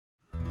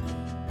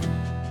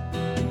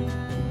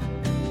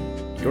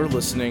You're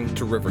listening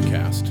to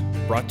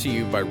Rivercast, brought to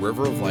you by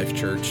River of Life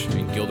Church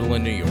in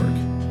Guilderland, New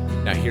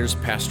York. Now here's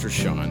Pastor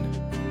Sean.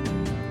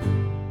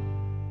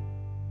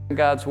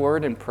 God's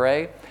Word and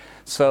pray.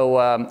 So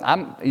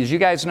as you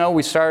guys know,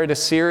 we started a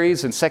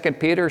series in 2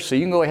 Peter, so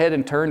you can go ahead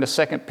and turn to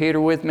 2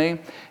 Peter with me.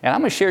 And I'm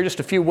going to share just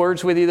a few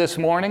words with you this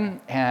morning,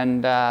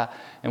 and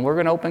we're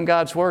going to open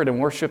God's Word and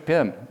worship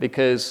Him,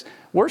 because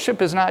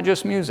worship is not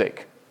just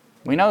music.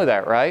 We know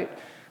that, right?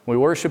 We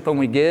worship when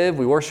we give,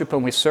 we worship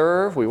when we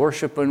serve, we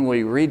worship when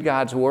we read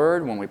God's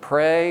Word, when we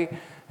pray,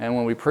 and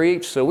when we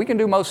preach. So we can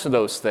do most of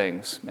those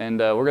things, and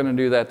we're going to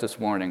do that this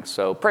morning.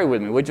 So pray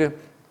with me, would you?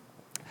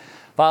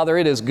 Father,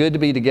 it is good to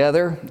be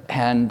together,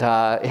 and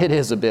it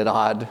is a bit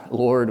odd,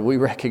 Lord. We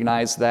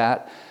recognize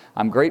that.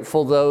 I'm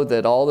grateful, though,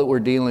 that all that we're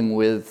dealing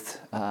with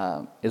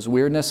is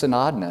weirdness and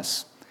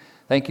oddness.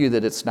 Thank you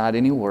that it's not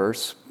any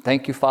worse.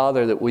 Thank you,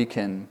 Father, that we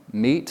can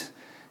meet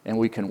and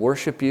we can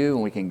worship you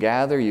and we can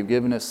gather. You've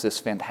given us this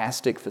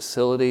fantastic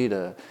facility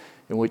in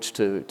which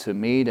to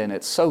meet, and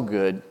it's so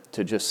good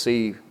to just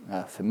see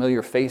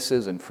familiar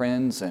faces and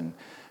friends and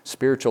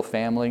spiritual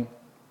family.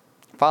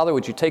 Father,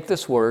 would you take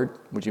this word,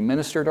 would you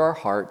minister to our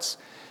hearts,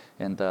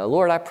 and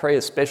Lord, I pray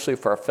especially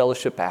for our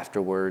fellowship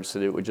afterwards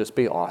that it would just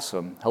be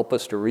awesome. Help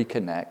us to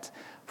reconnect.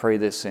 Pray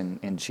this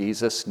in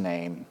Jesus'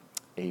 name,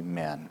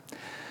 amen.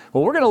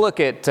 Well, we're going to look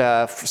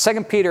at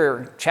 2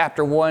 Peter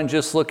chapter 1,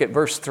 just look at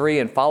verse 3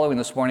 and following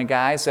this morning,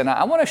 guys. And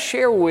I want to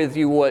share with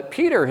you what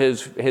Peter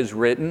has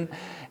written.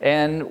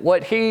 And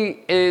what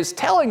he is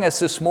telling us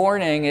this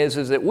morning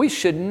is that we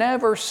should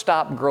never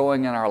stop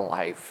growing in our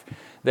life.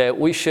 That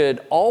we should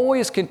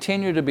always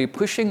continue to be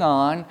pushing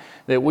on,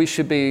 that we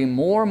should be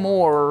more and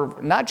more,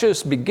 not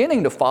just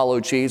beginning to follow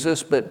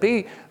Jesus, but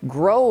be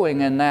growing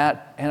in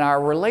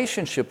our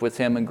relationship with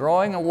Him and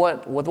growing in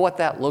what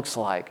that looks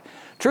like.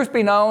 Truth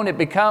be known, it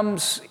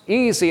becomes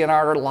easy in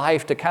our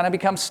life to kind of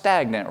become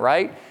stagnant,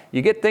 right?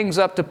 You get things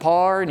up to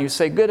par and you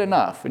say good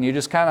enough, and you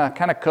just kind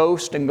of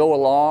coast and go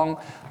along.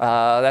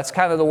 That's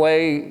kind of the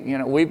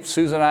way,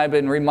 Susan and I have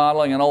been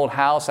remodeling an old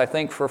house, I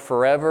think, for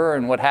forever.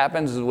 And what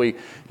happens is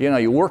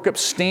you work up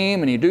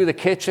steam and you do the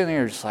kitchen and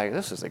you're just like,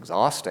 this is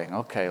exhausting.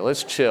 Okay,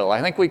 let's chill.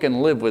 I think we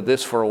can live with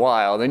this for a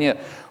while. Then you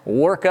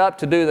work up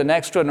to do the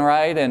next one,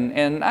 right?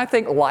 And I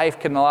think life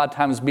can a lot of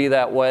times be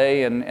that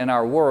way in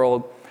our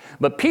world.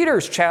 But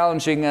Peter's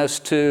challenging us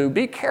to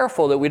be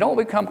careful that we don't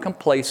become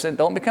complacent,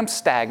 don't become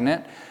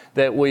stagnant,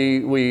 that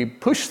we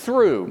push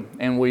through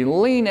and we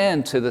lean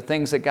into the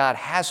things that God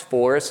has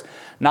for us,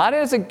 not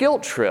as a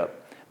guilt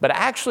trip, but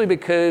actually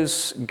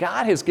because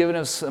God has given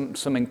us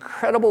some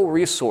incredible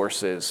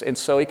resources. And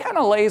so He kind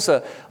of lays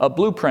a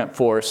blueprint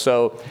for us.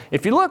 So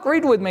if you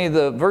read with me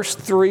the verse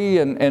 3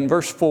 and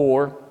verse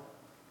 4,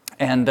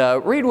 and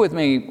read with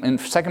me in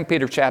 2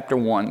 Peter chapter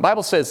 1. The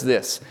Bible says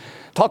this.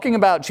 Talking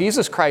about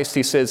Jesus Christ,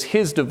 he says,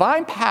 His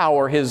divine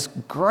power has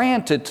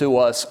granted to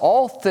us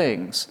all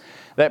things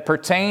that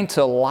pertain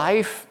to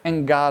life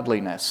and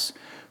godliness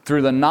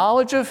through the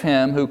knowledge of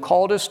Him who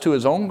called us to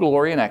His own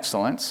glory and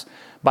excellence,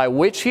 by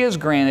which He has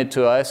granted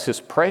to us His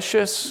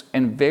precious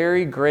and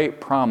very great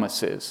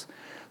promises,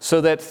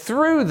 so that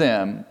through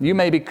them you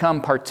may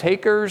become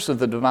partakers of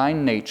the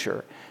divine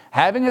nature,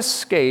 having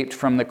escaped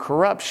from the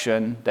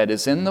corruption that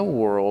is in the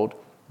world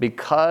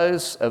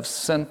because of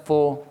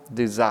sinful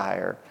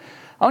desire.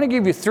 I want to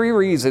give you 3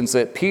 reasons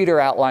that Peter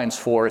outlines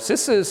for us.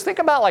 Think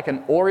about like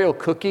an Oreo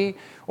cookie,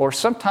 or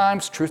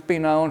sometimes, truth be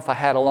known, if I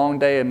had a long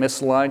day and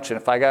missed lunch, and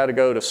if I got to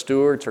go to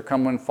Stewart's or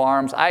Cumberland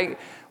Farms,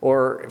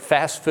 or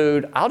fast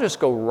food, I'll just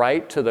go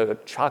right to the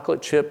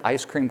chocolate chip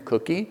ice cream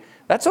cookie.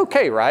 That's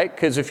okay, right?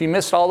 Because if you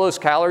missed all those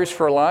calories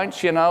for lunch,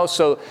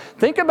 so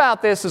think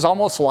about this as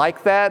almost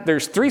like that.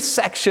 There's 3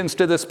 sections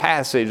to this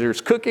passage.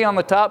 There's cookie on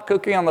the top,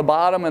 cookie on the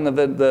bottom, and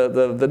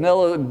the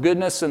vanilla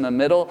goodness in the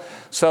middle.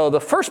 So the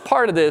first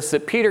part of this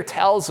that Peter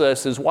tells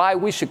us is why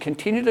we should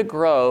continue to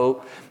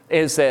grow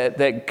is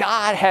that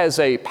God has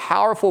a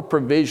powerful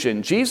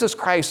provision. Jesus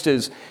Christ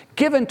is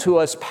given to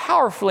us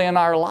powerfully in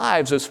our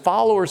lives as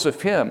followers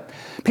of Him.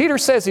 Peter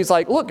says, he's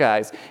like, look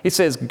guys, he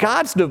says,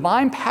 God's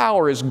divine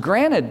power is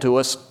granted to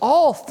us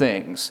all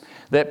things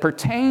that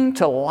pertain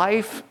to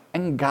life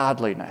and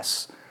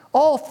godliness.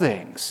 All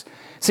things.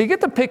 So you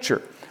get the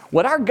picture.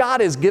 What our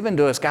God has given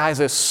to us, guys,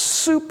 is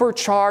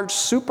supercharged,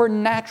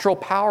 supernatural,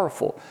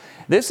 powerful.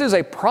 This is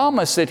a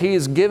promise that He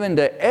has given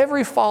to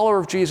every follower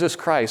of Jesus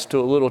Christ, to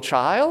a little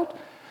child,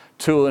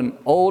 to an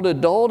old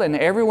adult, and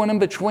everyone in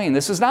between.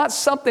 This is not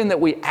something that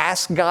we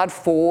ask God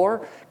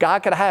for.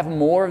 God, could I have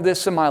more of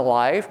this in my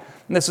life?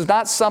 And this is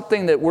not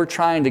something that we're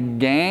trying to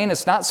gain.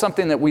 It's not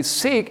something that we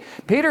seek.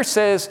 Peter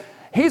says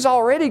He's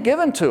already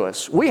given to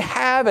us. We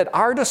have at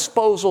our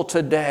disposal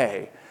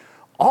today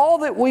all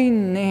that we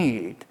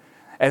need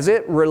as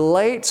it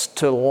relates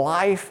to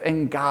life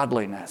and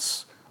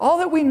godliness. All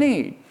that we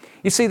need.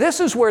 You see, this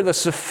is where the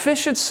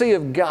sufficiency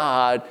of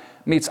God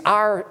meets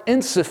our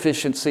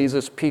insufficiencies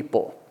as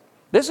people.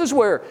 This is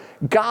where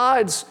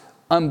God's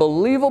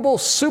unbelievable,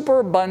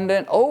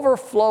 superabundant,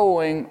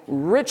 overflowing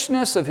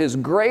richness of His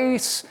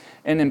grace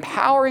and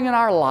empowering in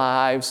our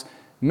lives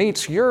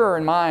meets your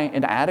and my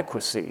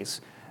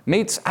inadequacies,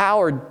 meets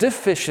our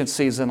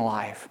deficiencies in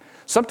life.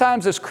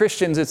 Sometimes as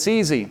Christians, it's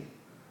easy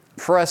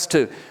for us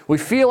we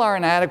feel our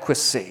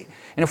inadequacy.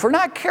 And if we're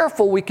not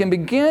careful, we can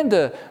begin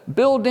to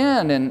build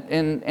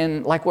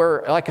in like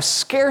a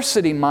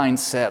scarcity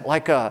mindset,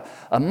 like a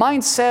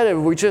mindset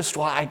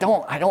of I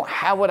don't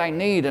have what I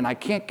need and I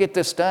can't get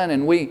this done.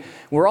 And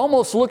we're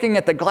almost looking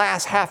at the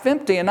glass half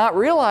empty and not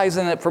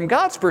realizing that from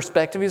God's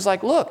perspective, He's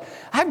like, look,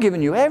 I've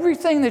given you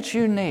everything that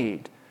you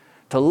need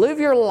to live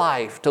your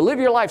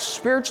life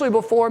spiritually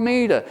before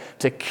me,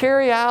 to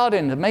carry out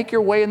and to make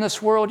your way in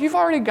this world. You've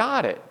already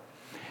got it.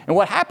 And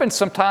what happens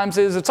sometimes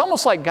is it's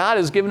almost like God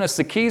has given us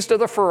the keys to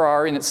the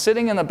Ferrari and it's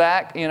sitting in the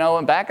back,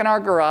 back in our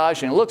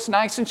garage, and it looks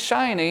nice and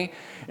shiny.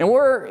 And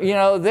we're,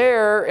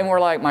 there and we're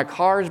like, my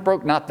car is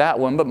broke, not that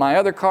one, but my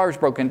other car is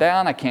broken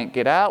down. I can't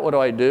get out. What do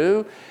I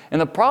do?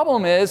 And the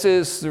problem is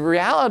the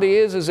reality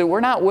is that we're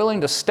not willing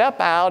to step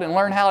out and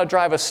learn how to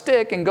drive a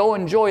stick and go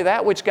enjoy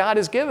that which God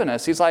has given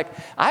us. He's like,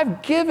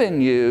 I've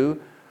given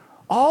you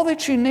all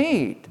that you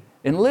need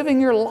in living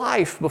your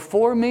life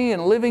before me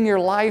and living your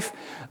life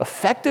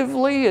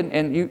effectively,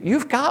 and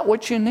you've got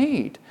what you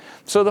need.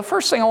 So the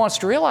first thing I want us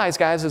to realize,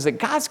 guys, is that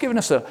God's given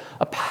us a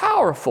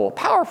powerful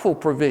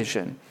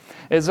provision.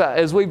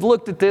 As we've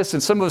looked at this,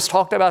 and some of us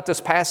talked about this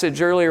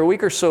passage earlier a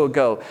week or so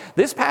ago,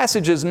 this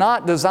passage is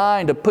not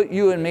designed to put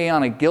you and me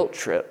on a guilt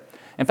trip.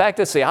 In fact,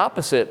 it's the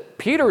opposite.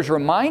 Peter is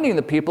reminding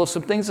the people of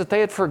some things that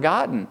they had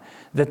forgotten,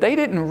 that they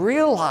didn't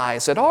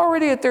realize that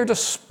already at their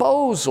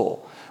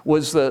disposal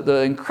was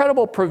the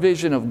incredible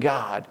provision of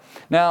God.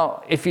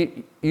 Now, if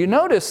you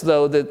notice,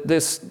 though,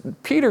 that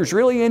Peter's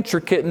really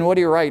intricate in what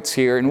he writes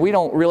here, and we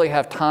don't really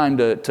have time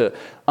to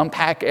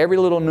unpack every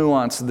little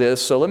nuance of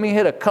this, so let me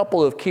hit a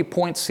couple of key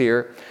points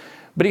here.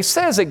 But he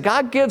says that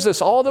God gives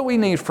us all that we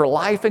need for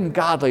life and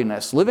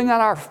godliness, living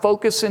on our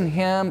focus in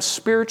Him,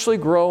 spiritually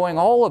growing,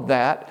 all of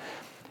that.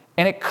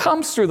 And it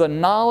comes through the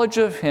knowledge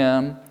of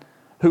Him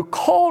who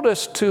called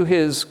us to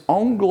His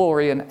own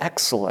glory and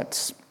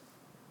excellence.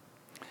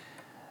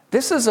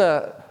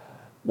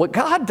 What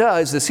God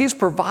does is He's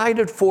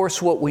provided for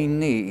us what we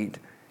need,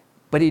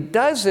 but He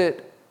does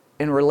it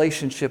in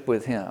relationship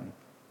with Him.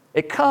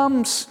 It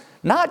comes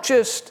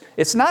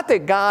it's not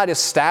that God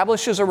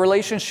establishes a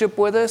relationship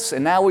with us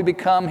and now we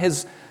become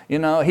His,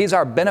 He's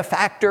our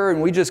benefactor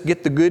and we just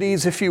get the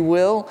goodies, if you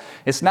will.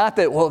 It's not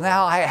that,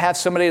 now I have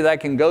somebody that I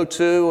can go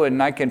to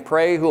and I can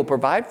pray who will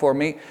provide for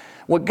me.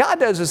 What God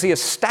does is He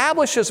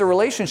establishes a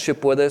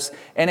relationship with us,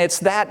 and it's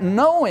that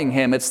knowing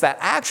Him, it's that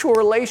actual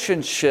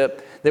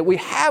relationship that we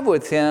have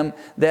with Him,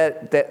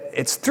 that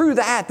it's through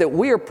that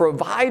we are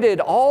provided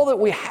all that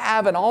we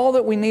have and all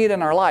that we need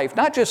in our life.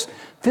 Not just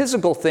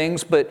physical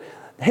things, but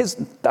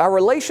our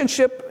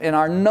relationship and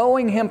our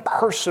knowing Him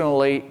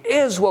personally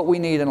is what we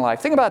need in life.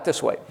 Think about it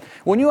this way.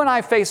 When you and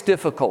I face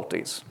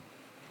difficulties,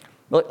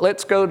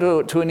 let's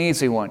go to an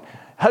easy one.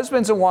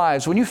 Husbands and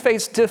wives, when you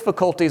face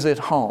difficulties at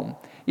home,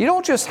 you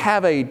don't just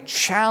have a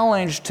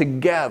challenge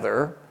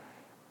together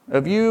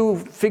of you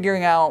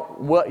figuring out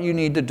what you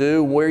need to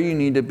do, where you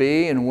need to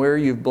be, and where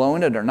you've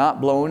blown it or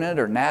not blown it,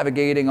 or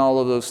navigating all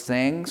of those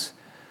things.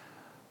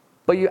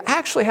 But you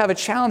actually have a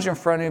challenge in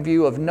front of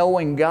you of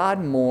knowing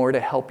God more to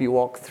help you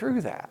walk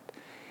through that.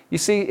 You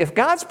see, if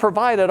God's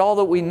provided all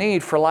that we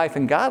need for life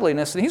and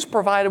godliness, then He's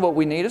provided what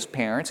we need as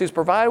parents. He's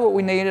provided what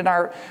we need in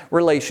our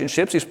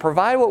relationships. He's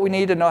provided what we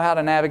need to know how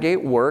to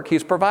navigate work.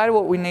 He's provided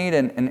what we need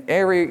in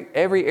every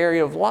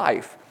area of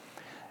life.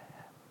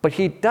 But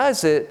He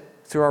does it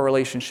through our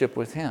relationship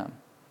with Him.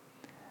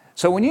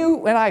 So when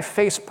you and I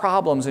face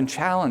problems and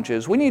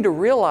challenges, we need to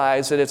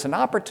realize that it's an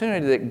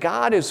opportunity that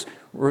God is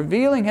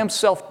revealing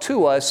Himself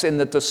to us,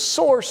 and that the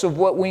source of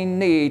what we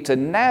need to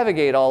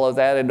navigate all of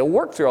that and to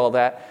work through all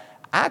that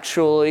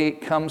actually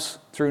comes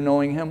through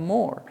knowing Him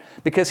more.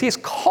 Because He's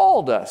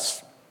called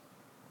us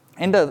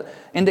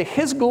into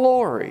His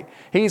glory.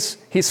 He's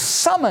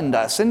summoned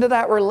us into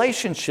that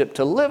relationship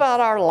to live out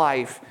our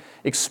life,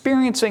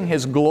 experiencing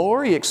His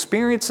glory,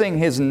 experiencing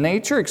His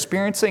nature,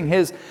 experiencing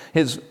His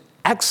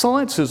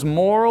excellence, His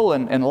moral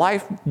and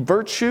life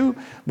virtue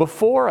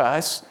before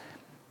us.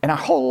 And our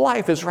whole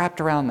life is wrapped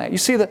around that. You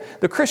see,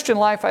 the Christian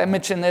life, I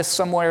mentioned this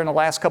somewhere in the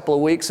last couple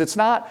of weeks, it's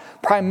not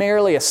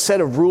primarily a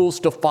set of rules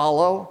to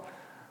follow.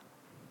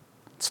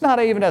 It's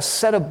not even a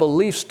set of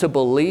beliefs to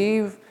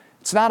believe.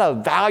 It's not a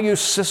value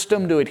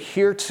system to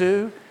adhere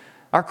to.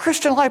 Our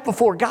Christian life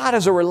before God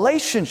is a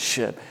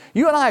relationship.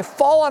 You and I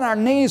fall on our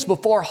knees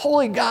before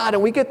holy God,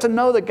 and we get to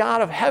know the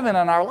God of heaven,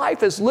 and our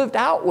life is lived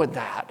out with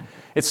that.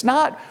 It's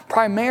not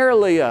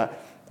primarily a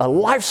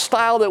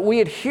lifestyle that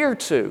we adhere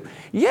to.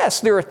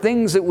 Yes, there are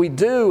things that we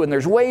do, and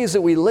there's ways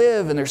that we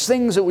live, and there's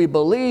things that we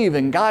believe,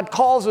 and God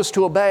calls us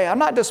to obey. I'm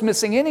not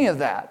dismissing any of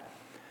that.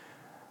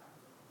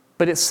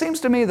 But it seems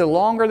to me the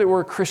longer that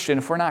we're a Christian,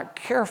 if we're not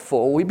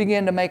careful, we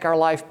begin to make our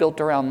life built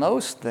around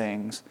those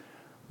things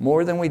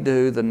more than we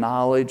do the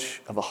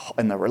knowledge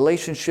and the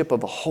relationship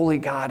of a holy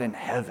God in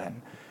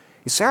heaven.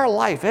 You see, our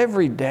life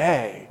every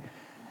day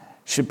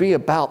should be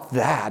about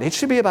that. It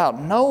should be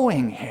about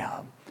knowing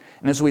Him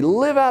And as we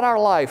live out our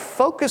life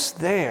focused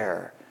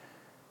there,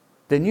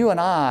 then you and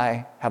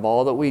I have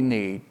all that we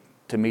need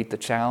to meet the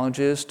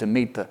challenges, to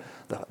meet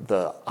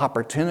the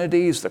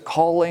opportunities, the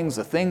callings,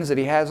 the things that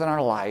He has in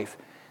our life.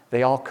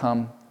 They all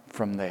come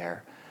from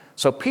there.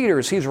 So Peter,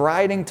 as he's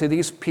writing to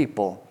these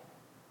people,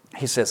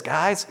 he says,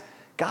 guys,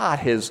 God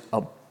has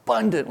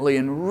abundantly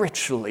and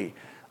richly,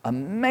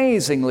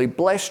 amazingly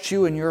blessed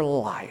you in your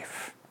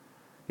life.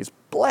 He's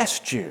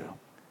blessed you.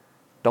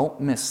 Don't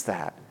miss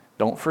that.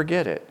 Don't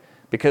forget it.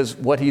 Because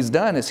what He's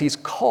done is He's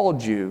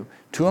called you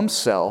to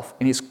Himself,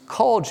 and He's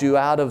called you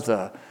out of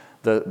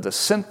the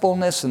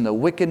sinfulness and the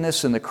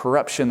wickedness and the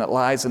corruption that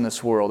lies in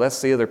this world.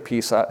 That's the other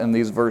piece in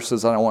these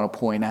verses that I want to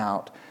point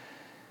out.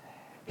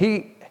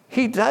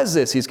 He does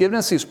this. He's given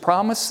us these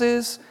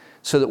promises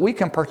so that we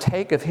can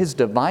partake of His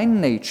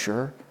divine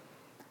nature,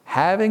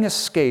 having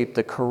escaped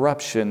the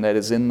corruption that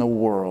is in the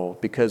world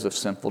because of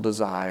sinful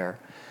desire.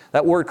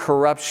 That word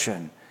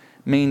corruption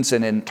means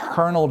an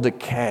internal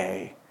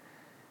decay.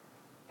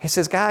 He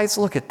says, guys,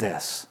 look at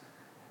this.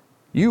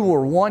 You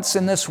were once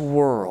in this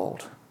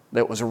world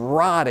that was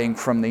rotting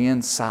from the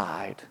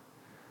inside.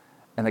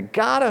 And the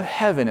God of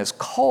heaven has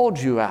called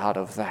you out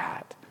of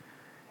that.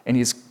 And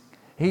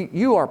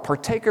you are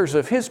partakers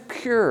of His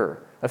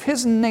pure, of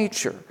His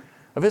nature,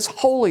 of His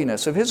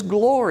holiness, of His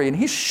glory. And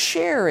He's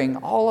sharing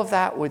all of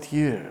that with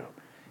you.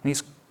 And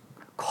He's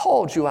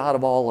called you out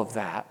of all of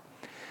that.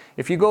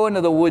 If you go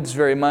into the woods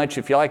very much,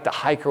 if you like to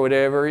hike or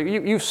whatever,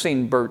 you've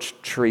seen birch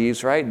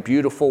trees, right?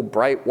 Beautiful,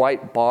 bright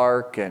white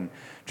bark and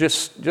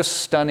just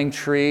stunning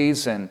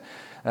trees. And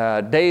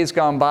days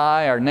gone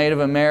by, our Native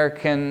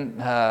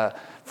American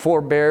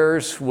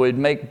forebears would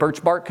make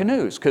birch bark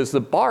canoes because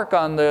the bark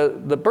on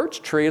the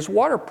birch tree is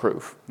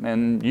waterproof.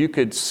 And you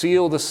could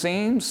seal the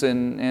seams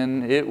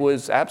and it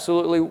was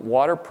absolutely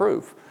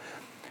waterproof.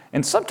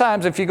 And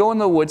sometimes if you go in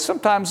the woods,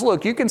 sometimes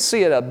look, you can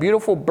see a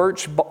beautiful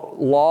birch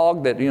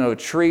log that, a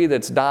tree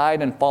that's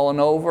died and fallen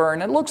over,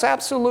 and it looks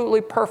absolutely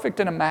perfect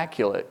and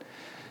immaculate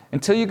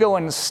until you go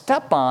and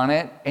step on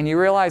it and you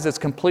realize it's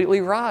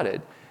completely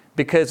rotted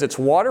because it's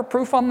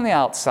waterproof on the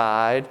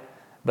outside,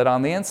 but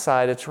on the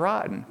inside it's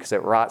rotten because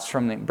it rots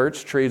from the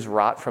birch trees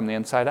rot from the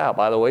inside out.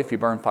 By the way, if you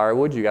burn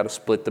firewood, you got to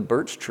split the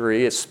birch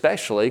tree,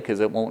 especially because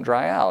it won't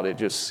dry out. It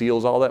just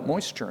seals all that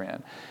moisture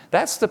in.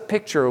 That's the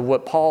picture of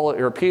what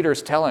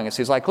Peter's telling us.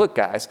 He's like, look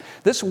guys,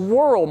 this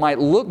world might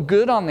look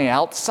good on the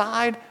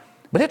outside,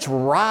 but it's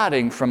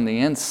rotting from the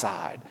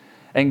inside.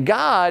 And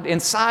God,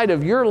 inside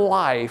of your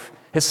life,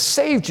 has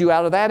saved you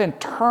out of that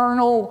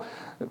internal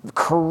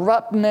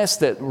corruptness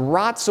that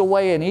rots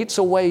away and eats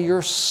away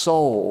your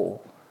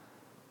soul.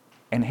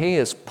 And He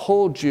has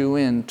pulled you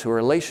into a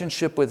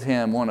relationship with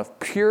Him, one of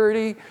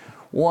purity,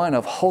 one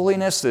of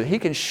holiness, that He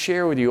can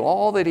share with you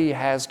all that He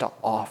has to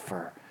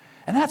offer.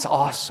 And that's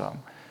awesome.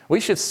 We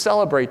should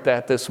celebrate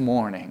that this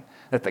morning,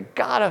 that the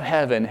God of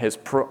heaven has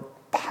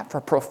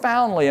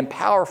profoundly and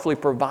powerfully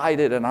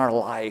provided in our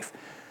life,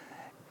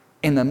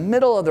 in the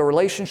middle of the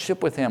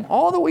relationship with Him,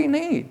 all that we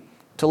need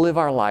to live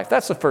our life.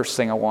 That's the first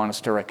thing I want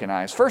us to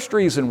recognize. First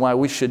reason why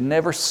we should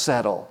never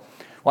settle,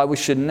 why we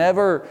should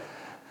never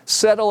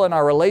settle in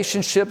our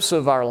relationships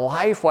of our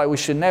life, why we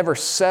should never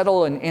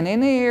settle in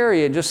any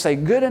area and just say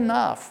good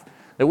enough.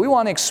 That we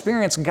want to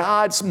experience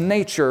God's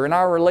nature in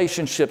our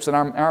relationships and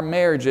our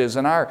marriages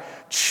and our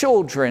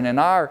children and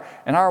our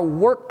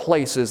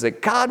workplaces,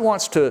 that God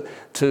wants to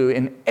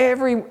in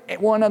every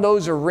one of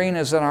those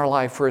arenas in our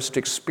life for us to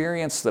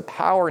experience the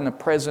power and the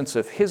presence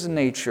of His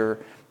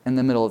nature in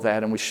the middle of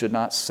that, and we should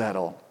not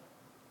settle.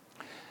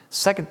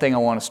 Second thing I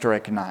want us to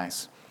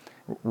recognize,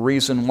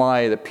 reason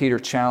why that Peter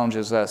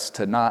challenges us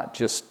to not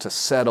just to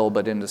settle,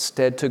 but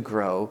instead to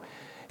grow.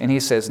 And he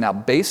says, now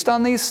based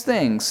on these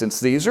things, since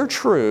these are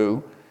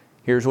true,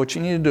 here's what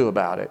you need to do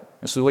about it.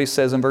 This is what he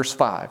says in verse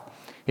 5.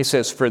 He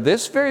says, for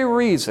this very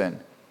reason,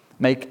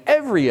 make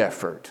every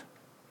effort,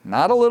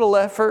 not a little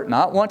effort,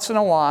 not once in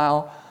a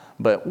while,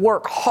 but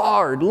work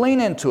hard, lean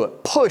into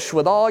it, push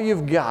with all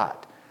you've got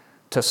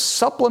to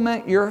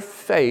supplement your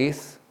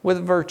faith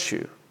with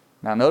virtue.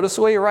 Now notice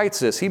the way he writes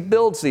this. He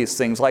builds these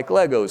things like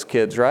Legos,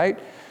 kids, right?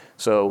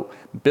 So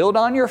build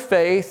on your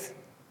faith,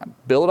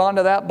 build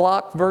onto that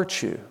block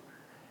virtue.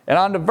 And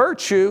onto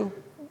virtue,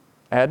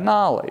 add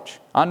knowledge.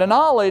 Onto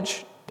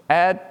knowledge,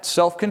 add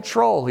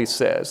self-control, he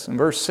says in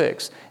verse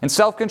 6. And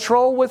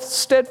self-control with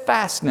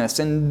steadfastness,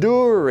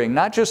 enduring,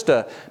 not just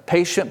a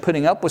patient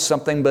putting up with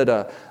something, but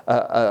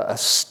a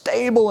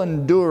stable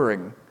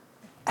enduring.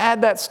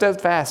 Add that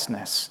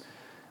steadfastness.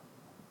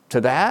 To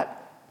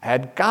that,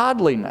 add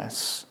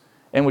godliness.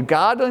 And with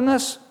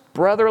godliness,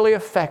 brotherly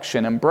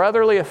affection. And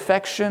brotherly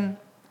affection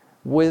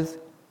with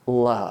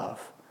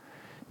love.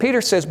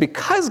 Peter says,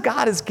 because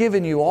God has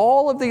given you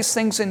all of these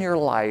things in your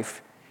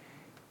life,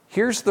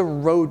 here's the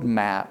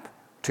roadmap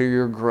to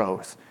your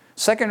growth.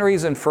 Second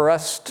reason for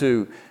us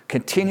to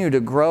continue to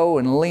grow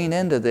and lean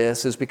into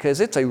this is because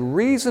it's a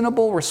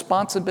reasonable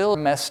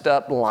responsibility. Messed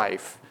up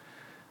life.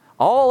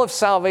 All of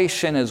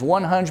salvation is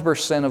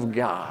 100% of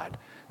God.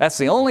 That's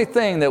the only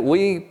thing that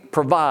we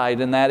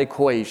provide in that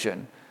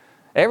equation.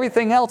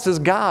 Everything else is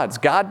God's.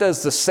 God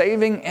does the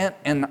saving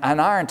in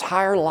our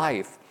entire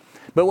life.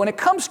 But when it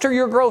comes to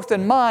your growth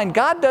in mind,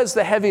 God does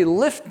the heavy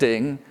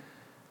lifting,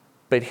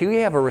 but we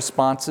have a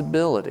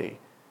responsibility.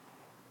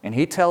 And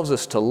He tells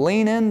us to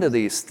lean into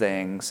these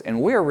things,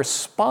 and we are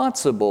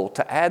responsible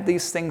to add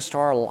these things to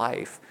our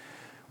life.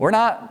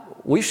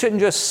 We shouldn't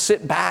just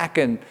sit back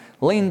and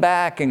lean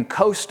back and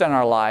coast in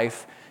our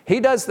life. He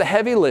does the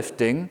heavy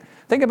lifting.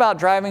 Think about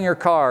driving your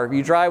car.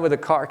 You drive with a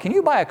car. Can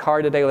you buy a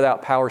car today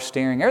without power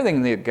steering?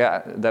 Everything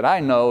that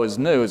I know is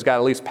new. It's got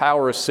at least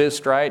power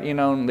assist, right?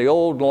 The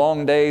old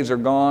long days are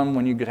gone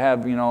when you could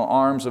have,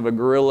 arms of a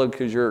gorilla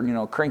because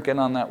you're, cranking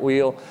on that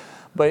wheel.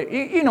 But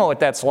you know what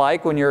that's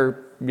like when you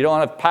don't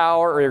have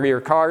power or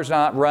your car's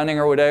not running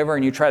or whatever,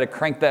 and you try to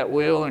crank that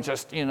wheel and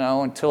just,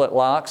 until it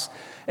locks.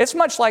 It's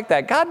much like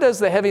that. God does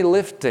the heavy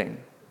lifting,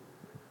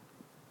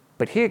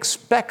 but He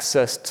expects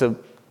us to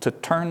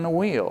turn the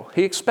wheel.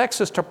 He expects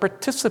us to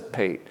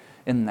participate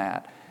in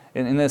that.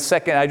 In the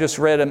second, I just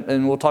read,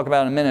 and we'll talk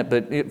about it in a minute,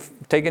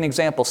 but take an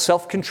example,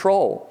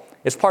 self-control.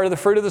 It's part of the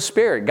fruit of the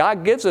Spirit.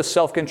 God gives us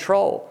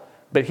self-control,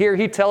 but here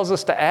He tells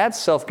us to add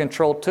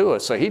self-control to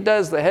us. So He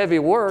does the heavy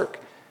work,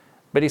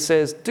 but He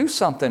says, do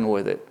something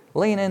with it.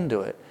 Lean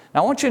into it.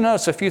 Now, I want you to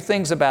notice a few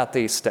things about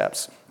these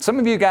steps. Some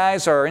of you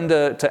guys are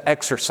into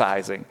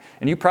exercising,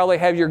 and you probably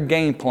have your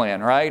game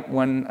plan, right?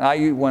 When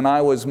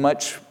I was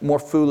much more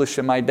foolish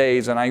in my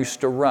days, and I used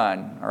to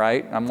run,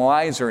 right? I'm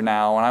wiser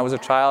now. When I was a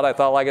child, I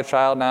thought like a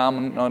child. Now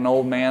I'm an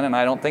old man, and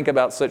I don't think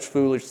about such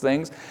foolish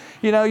things.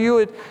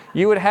 You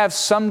would have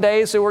some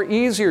days that were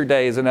easier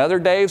days, and other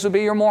days would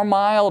be your more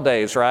mild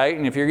days, right?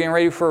 And if you're getting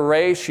ready for a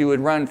race, you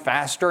would run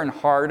faster and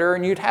harder,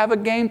 and you'd have a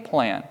game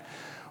plan.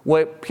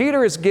 What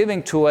Peter is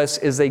giving to us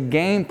is a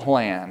game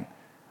plan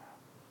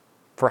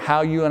for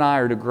how you and I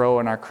are to grow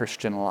in our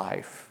Christian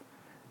life.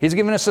 He's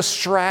giving us a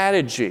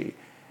strategy.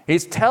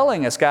 He's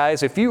telling us,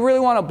 guys, if you really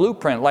want a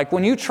blueprint, like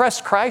when you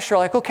trust Christ, you're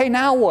like, okay,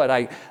 now what?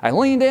 I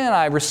leaned in,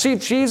 I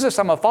received Jesus,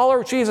 I'm a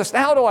follower of Jesus,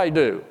 now what do I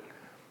do?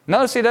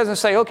 Notice he doesn't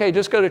say, okay,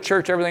 just go to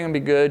church, everything will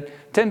be good.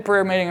 Attend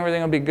prayer meeting,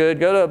 everything will be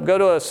good. Go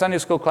to a Sunday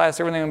school class,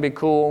 everything will be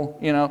cool.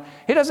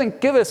 He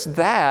doesn't give us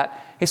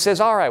that. He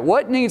says, all right,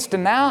 what needs to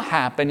now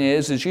happen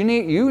is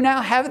you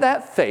now have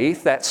that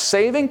faith, that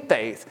saving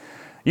faith.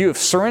 You have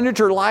surrendered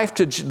your life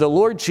to the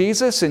Lord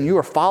Jesus and you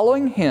are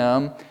following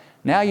Him.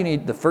 Now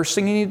the first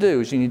thing you need to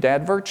do is you need to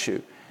add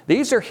virtue.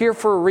 These are here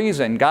for a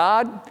reason.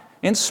 God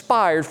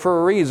inspired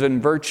for a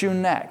reason, virtue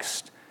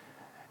next.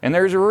 And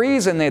there's a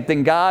reason that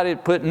then God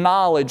had put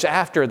knowledge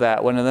after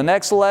that. When the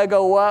next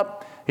Lego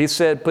up, He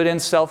said, put in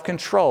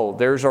self-control.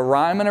 There's a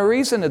rhyme and a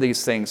reason to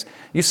these things.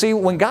 You see,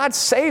 when God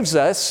saves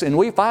us and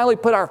we finally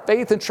put our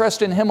faith and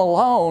trust in Him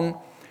alone,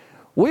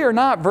 we are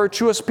not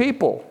virtuous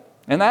people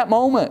in that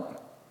moment.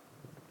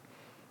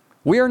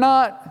 We are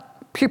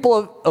not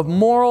people of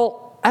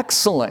moral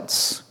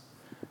excellence.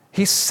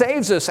 He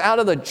saves us out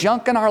of the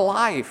junk in our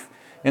life.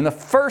 And the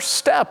first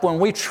step when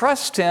we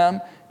trust Him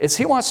is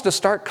He wants to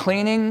start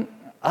cleaning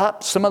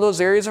up some of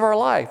those areas of our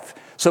life.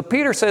 So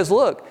Peter says,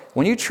 look,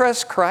 when you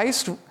trust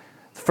Christ, the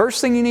first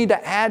thing you need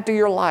to add to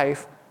your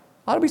life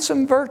ought to be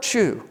some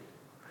virtue.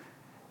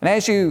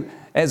 And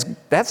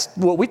that's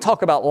what we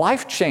talk about,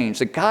 life change,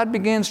 that God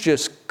begins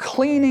just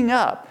cleaning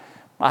up.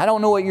 I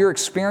don't know what your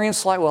experience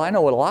is like. Well, I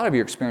know what a lot of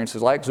your experience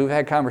is like because we've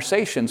had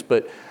conversations,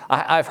 but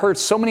I've heard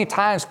so many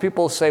times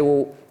people say,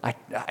 well, I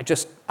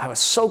was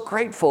so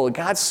grateful.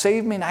 God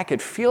saved me and I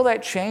could feel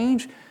that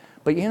change.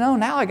 But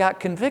now I got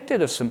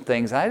convicted of some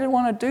things. I didn't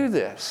want to do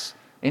this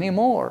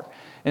anymore.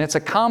 And it's a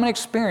common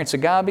experience that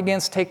God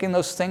begins taking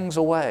those things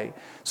away.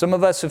 Some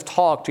of us have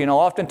talked,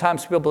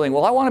 oftentimes people think,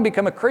 well, I want to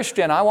become a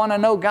Christian. I want to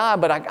know God,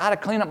 but I got to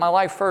clean up my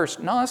life first.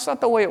 No, that's not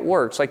the way it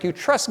works. Like you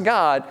trust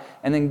God,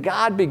 and then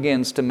God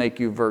begins to make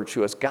you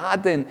virtuous.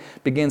 God then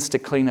begins to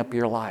clean up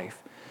your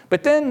life.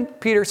 But then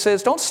Peter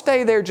says, don't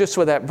stay there just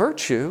with that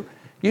virtue.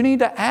 You need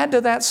to add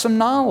to that some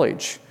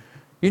knowledge.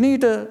 You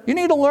need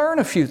to learn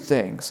a few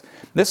things.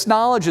 This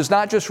knowledge is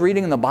not just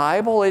reading the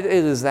Bible, it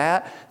is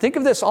that. Think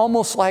of this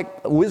almost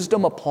like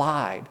wisdom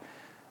applied.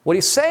 What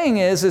he's saying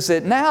is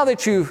that now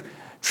that you've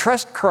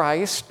trust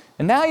Christ,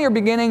 and now you're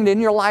beginning in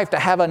your life to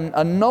have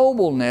a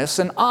nobleness,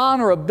 an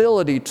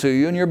honorability to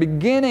you, and you're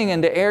beginning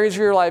into areas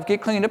of your life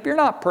get cleaned up. You're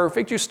not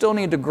perfect. You still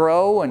need to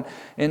grow,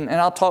 and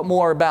I'll talk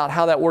more about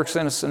how that works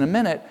in us in a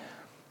minute.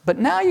 But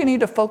now you need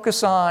to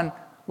focus on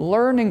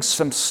learning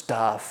some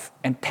stuff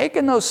and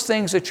taking those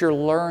things that you're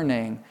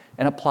learning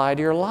and apply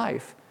to your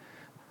life.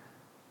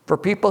 For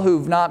people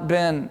who've not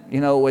been,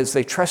 as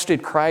they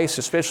trusted Christ,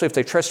 especially if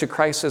they trusted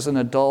Christ as an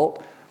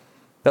adult,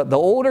 the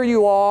older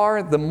you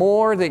are, the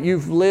more that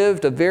you've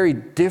lived a very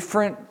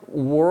different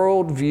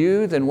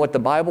worldview than what the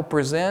Bible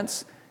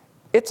presents,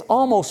 it's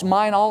almost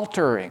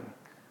mind-altering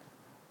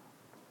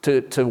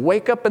to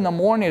wake up in the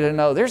morning to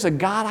know there's a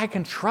God I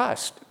can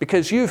trust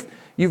because you've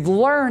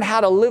learned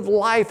how to live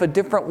life a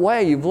different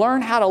way. You've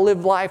learned how to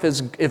live life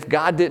as if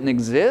God didn't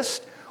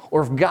exist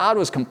or if God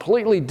was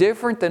completely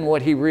different than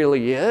what He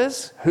really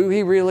is, who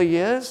He really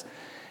is.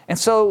 And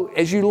so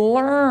as you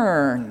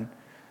learn,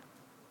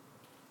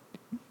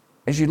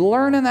 as you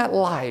learn in that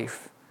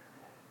life,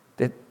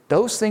 that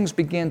those things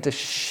begin to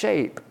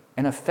shape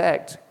and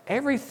affect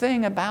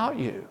everything about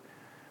you.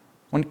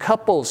 When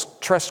couples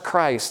trust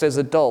Christ as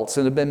adults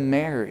and have been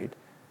married,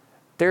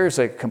 there's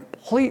a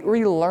complete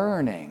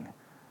relearning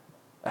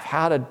of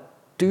how to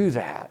do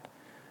that.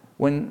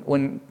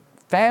 When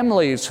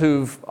families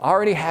who've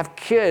already have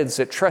kids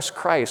that trust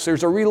Christ,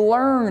 there's a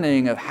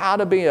relearning of how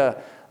to be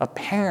a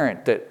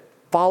parent that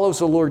follows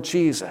the Lord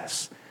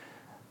Jesus.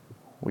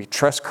 We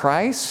trust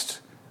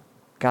Christ,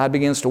 God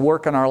begins to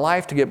work in our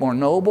life to get more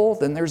noble,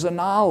 then there's a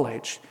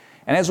knowledge.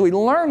 And as we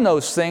learn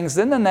those things,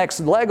 then the next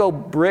Lego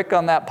brick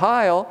on that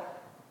pile,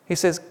 he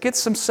says, get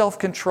some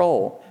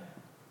self-control.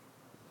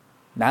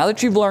 Now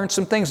that you've learned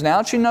some things,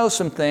 now that you know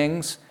some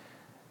things,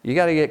 you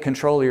got to get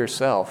control of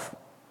yourself.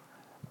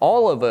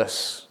 All of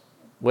us,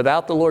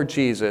 without the Lord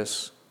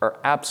Jesus, are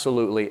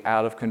absolutely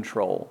out of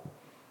control.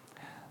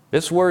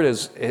 This word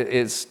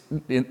is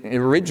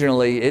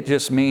originally, it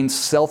just means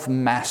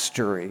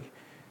self-mastery.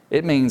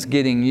 It means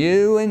getting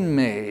you and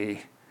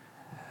me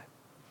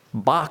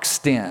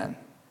boxed in,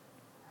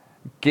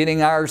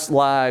 getting our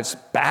lives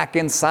back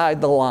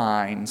inside the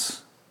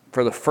lines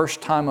for the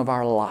first time of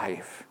our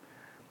life.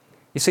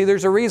 You see,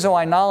 there's a reason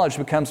why knowledge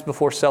becomes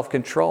before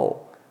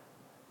self-control.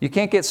 You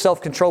can't get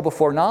self-control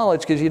before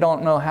knowledge because you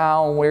don't know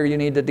how and where you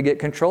need to get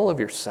control of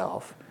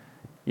yourself.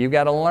 You've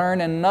got to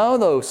learn and know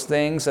those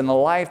things in the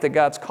life that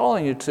God's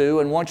calling you to.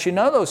 And once you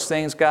know those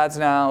things, God's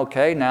now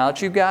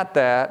that you've got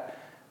that,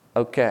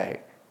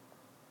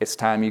 it's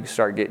time you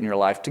start getting your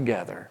life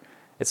together.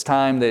 It's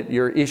time that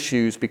your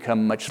issues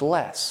become much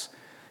less.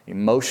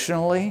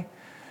 Emotionally,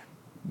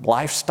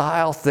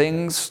 lifestyle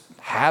things,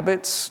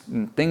 habits,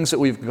 and things that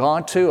we've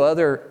gone to,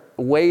 other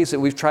ways that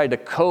we've tried to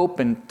cope,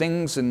 and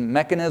things and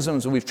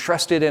mechanisms that we've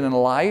trusted in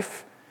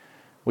life.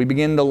 We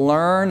begin to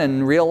learn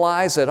and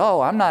realize that,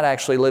 I'm not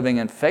actually living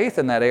in faith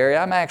in that area.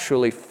 I'm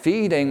actually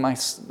feeding my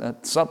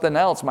something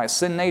else, my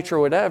sin nature,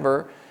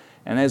 whatever.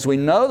 And as we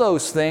know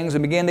those things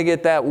and begin to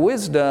get that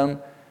wisdom,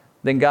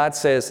 then God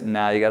says,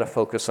 now you got to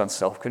focus on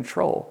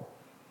self-control.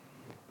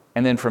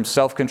 And then from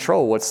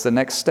self-control, what's the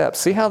next step?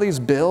 See how these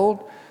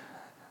build?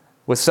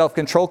 With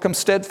self-control comes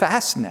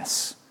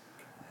steadfastness.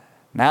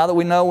 Now that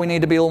we know we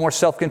need to be a little more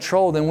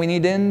self-controlled, then we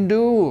need to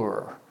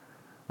endure.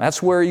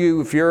 That's where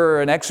if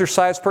you're an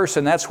exercise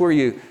person, that's where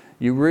you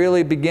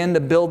really begin to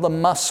build the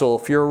muscle.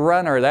 If you're a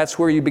runner, that's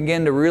where you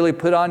begin to really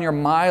put on your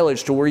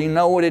mileage to where you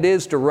know what it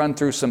is to run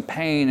through some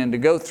pain and to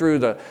go through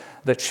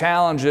the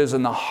challenges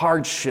and the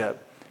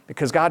hardship,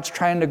 because God's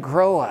trying to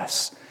grow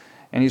us.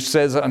 And he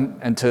says,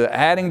 and to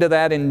adding to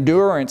that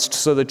endurance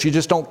so that you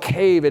just don't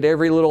cave at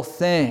every little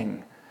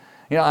thing.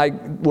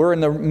 We're in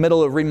the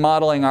middle of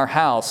remodeling our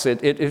house.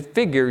 It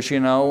figures,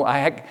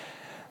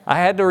 I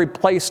had to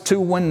replace 2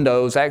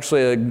 windows,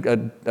 actually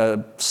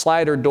a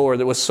slider door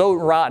that was so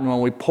rotten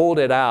when we pulled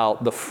it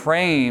out, the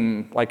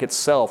frame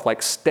itself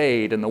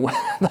stayed and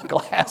the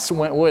glass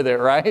went with it,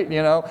 right?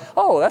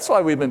 That's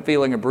why we've been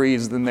feeling a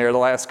breeze in there the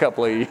last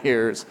couple of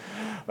years.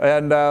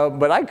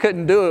 But I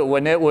couldn't do it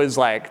when it was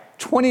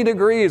 20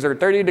 degrees or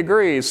 30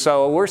 degrees.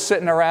 So we're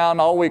sitting around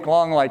all week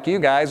long like you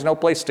guys, no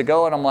place to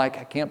go. And I'm like,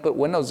 I can't put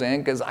windows in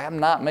because I'm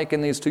not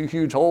making these 2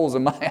 huge holes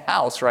in my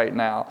house right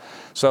now.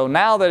 So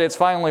now that it's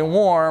finally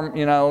warm,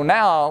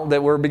 now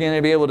that we're beginning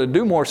to be able to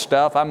do more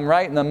stuff, I'm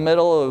right in the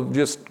middle of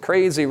just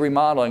crazy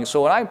remodeling.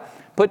 So when I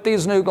put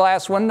these new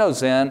glass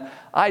windows in,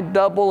 I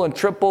doubled and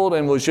tripled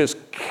and was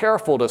just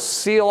careful to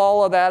seal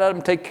all of that up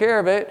and take care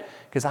of it,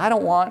 because I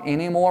don't want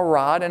any more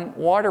rot and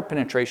water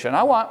penetration.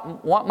 I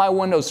want my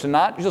windows to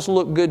not just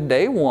look good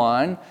day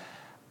one.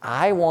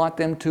 I want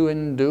them to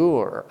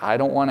endure. I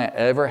don't want to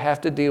ever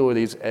have to deal with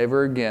these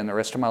ever again the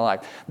rest of my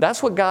life.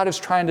 That's what God is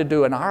trying to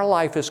do in our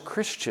life as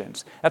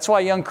Christians. That's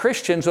why young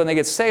Christians, when they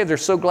get saved, they're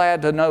so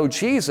glad to know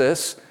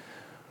Jesus.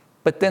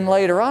 But then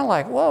later on,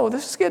 whoa,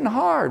 this is getting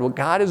hard. What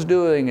God is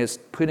doing is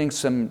putting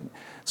some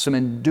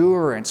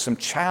endurance, some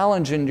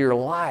challenge into your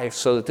life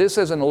so that this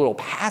isn't a little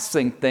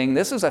passing thing.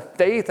 This is a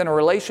faith and a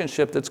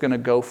relationship that's going to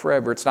go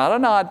forever. It's not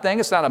an odd thing.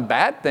 It's not a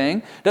bad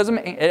thing.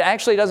 It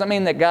actually doesn't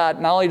mean that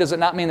God, not only does it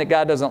not mean that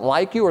God doesn't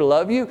like you or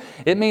love you,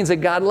 it means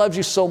that God loves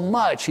you so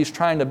much, He's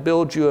trying to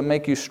build you and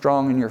make you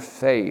strong in your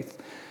faith.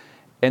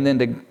 And then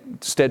to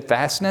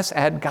steadfastness,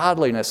 add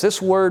godliness.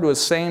 This word was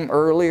same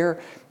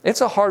earlier. It's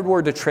a hard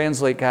word to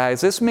translate,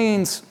 guys. This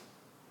means,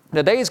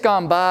 the days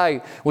gone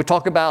by, we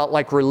talk about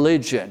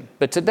religion,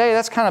 but today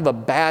that's kind of a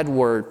bad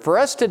word. For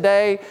us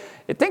today,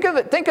 think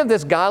of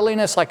this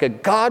godliness like a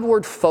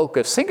Godward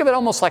focus. Think of it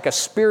almost like a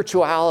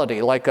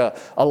spirituality, like a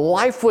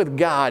life with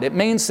God. It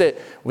means that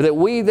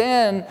we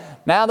then,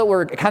 now that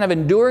we're kind of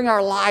enduring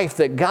our life,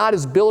 that God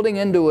is building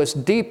into us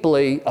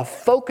deeply a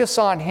focus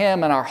on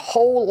Him in our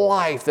whole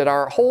life, that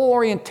our whole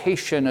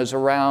orientation is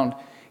around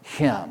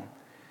Him.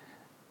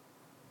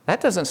 That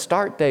doesn't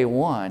start day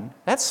one.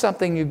 That's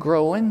something you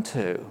grow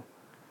into.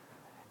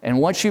 And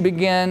once you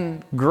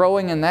begin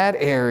growing in that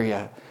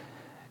area,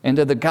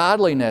 into the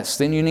godliness,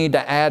 then you need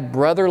to add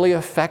brotherly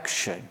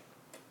affection.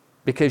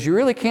 Because you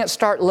really can't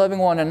start loving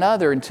one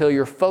another until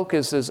your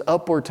focus is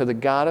upward to the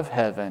God of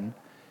heaven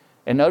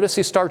And notice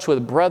he starts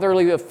with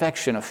brotherly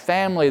affection, a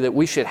family that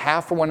we should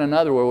have for one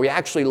another, where we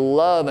actually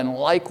love and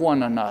like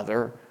one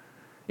another,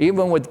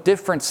 even with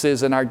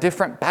differences in our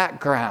different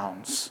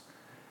backgrounds.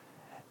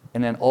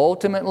 And then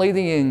ultimately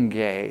the end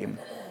game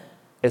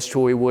is to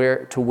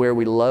where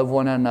we love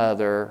one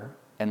another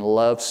and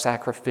love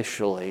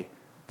sacrificially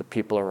the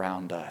people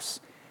around us.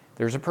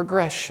 There's a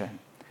progression.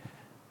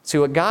 See,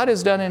 what God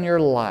has done in your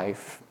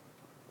life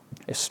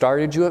is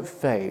started you at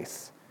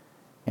faith,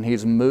 and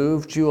He's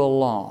moved you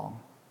along.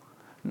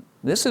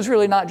 This is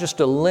really not just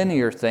a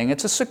linear thing,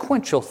 it's a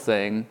sequential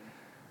thing.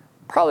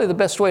 Probably the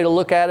best way to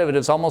look at it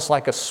is almost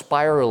like a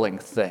spiraling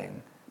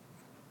thing.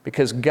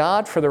 Because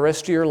God, for the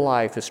rest of your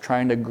life, is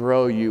trying to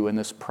grow you in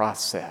this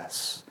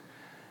process.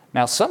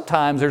 Now,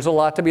 sometimes there's a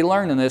lot to be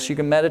learned in this. You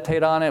can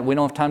meditate on it. We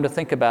don't have time to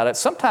think about it.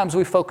 Sometimes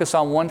we focus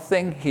on one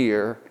thing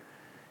here,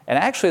 and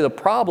actually the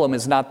problem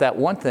is not that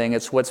one thing,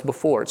 it's what's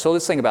before it. So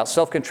let's think about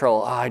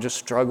self-control. I just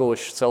struggle with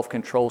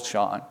self-control,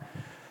 Sean.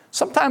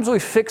 Sometimes we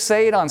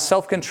fixate on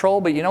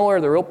self-control, but you know where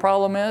the real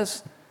problem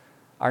is?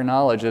 Our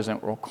knowledge isn't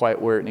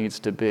quite where it needs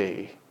to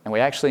be. And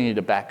we actually need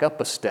to back up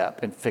a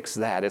step and fix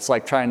that. It's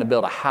like trying to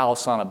build a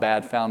house on a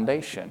bad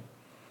foundation.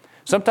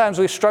 Sometimes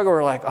we struggle,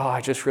 we're like,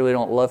 I just really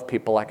don't love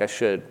people like I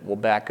should. We'll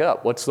back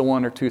up. What's the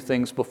one or two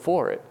things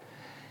before it?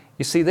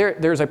 You see,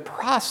 there's a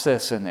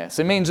process in this.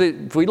 It means that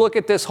if we look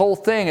at this whole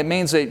thing, it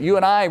means that you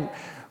and I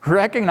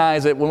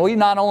recognize that when we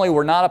not only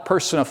were not a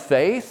person of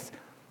faith,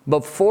 but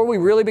before we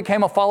really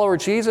became a follower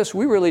of Jesus,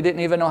 we really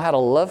didn't even know how to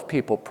love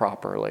people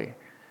properly.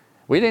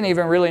 We didn't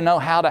even really know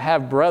how to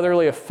have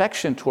brotherly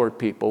affection toward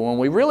people. When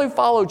we really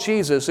follow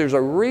Jesus, there's a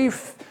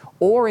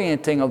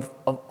reorienting of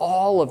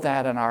all of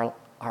that in our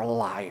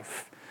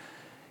life.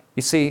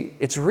 You see,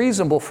 it's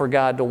reasonable for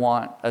God to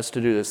want us to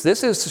do this.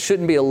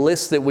 Shouldn't be a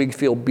list that we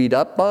feel beat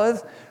up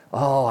with.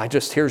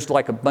 Here's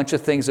like a bunch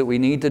of things that we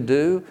need to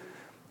do.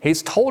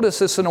 He's told us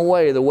this in a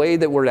way, the way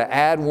that we're to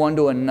add one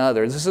to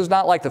another. This is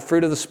not like the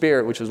fruit of the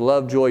Spirit, which is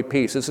love, joy,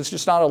 peace. This is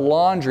just not a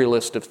laundry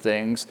list of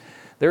things.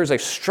 There's a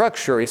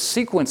structure, a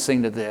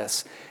sequencing to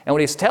this. And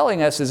what He's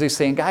telling us is He's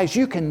saying, guys,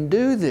 you can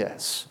do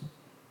this.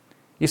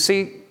 You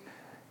see,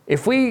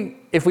 if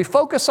we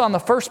focus on the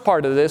first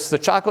part of this, the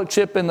chocolate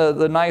chip and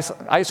the nice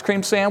ice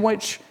cream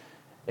sandwich,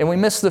 and we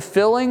miss the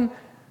filling,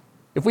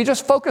 if we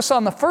just focus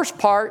on the first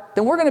part,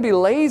 then we're going to be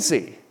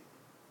lazy.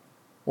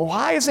 Well,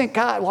 why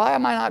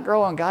am I not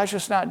growing? God's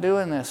just not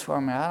doing this for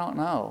me. I don't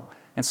know.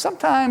 And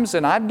sometimes,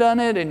 and I've done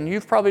it, and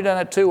you've probably done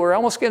it too, we're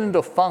almost getting into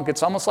a funk.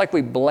 It's almost like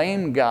we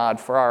blame God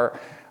for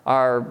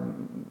our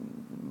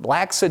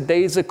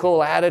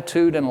lackadaisical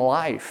attitude in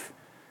life.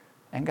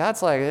 And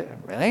God's like, it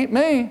ain't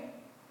me.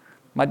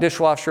 My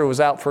dishwasher was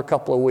out for a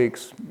couple of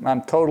weeks.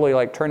 I'm totally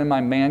like turning my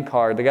man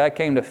card. The guy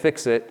came to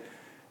fix it,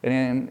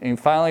 and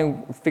finally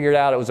figured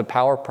out it was a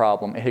power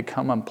problem. It had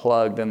come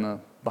unplugged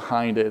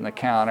behind it in the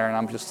counter, and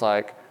I'm just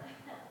like,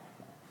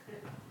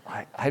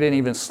 I didn't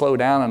even slow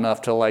down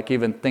enough to like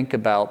even think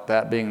about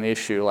that being the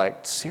issue.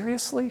 Like,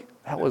 seriously?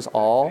 That was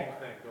all?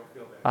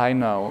 I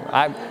know.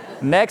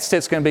 Next,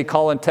 it's going to be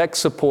calling tech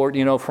support,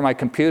 for my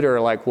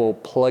computer, like, well,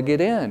 plug it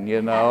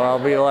in,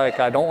 I'll be like,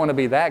 I don't want to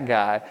be that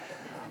guy.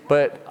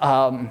 But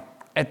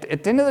at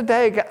the end of the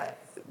day,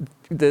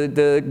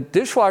 the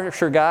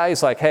dishwasher guy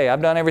is like, hey,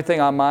 I've done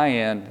everything on my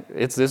end.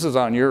 This is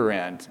on your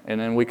end. And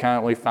then we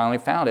finally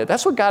found it.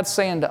 That's what God's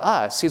saying to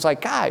us. He's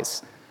like,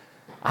 guys,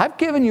 I've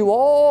given you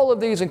all of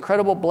these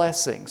incredible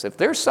blessings. If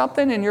there's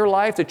something in your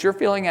life that you're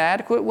feeling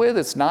inadequate with,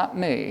 it's not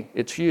me,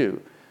 it's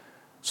you.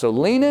 So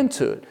lean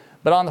into it.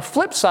 But on the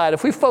flip side,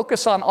 if we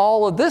focus on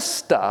all of this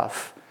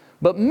stuff,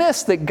 but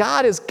miss that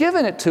God has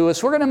given it to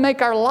us, we're going to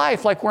make our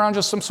life like we're on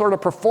just some sort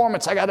of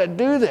performance. I got to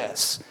do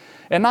this.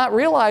 And not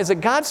realize that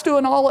God's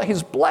doing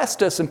He's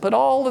blessed us and put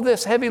all of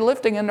this heavy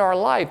lifting into our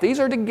life. These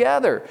are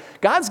together.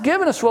 God's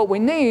given us what we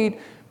need,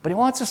 but He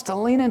wants us to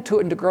lean into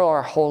it and to grow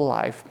our whole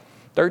life.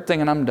 Third thing,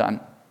 and I'm done.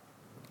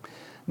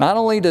 Not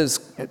only does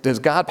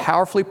God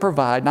powerfully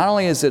provide, not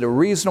only is it a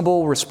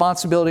reasonable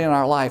responsibility in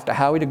our life to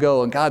how we to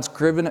go, and God's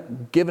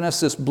given us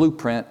this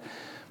blueprint,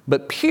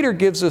 but Peter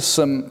gives us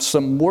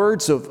some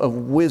words of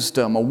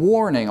wisdom, a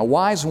warning, a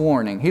wise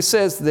warning. He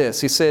says this,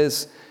 he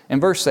says in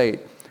verse 8,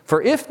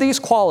 for if these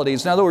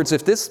qualities, in other words,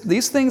 if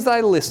these things that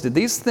I listed,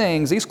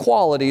 these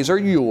qualities are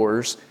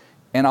yours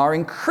and are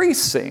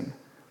increasing,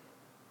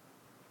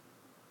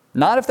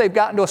 not if they've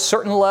gotten to a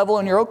certain level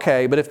and you're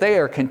okay, but if they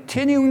are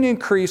continuing to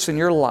increase in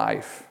your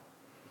life,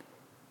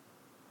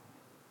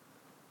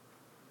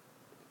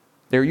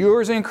 they're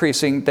yours and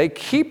increasing, they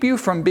keep you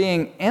from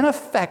being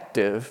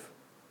ineffective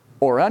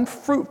or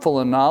unfruitful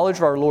in knowledge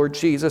of our Lord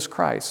Jesus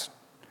Christ.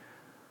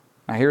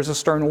 Now here's a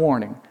stern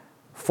warning.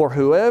 For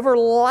whoever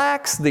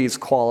lacks these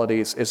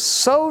qualities is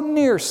so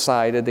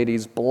nearsighted that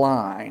he's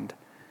blind,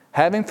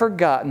 having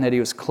forgotten that he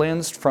was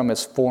cleansed from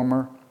his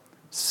former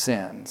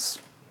sins.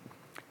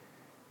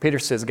 Peter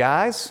says,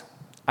 guys,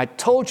 I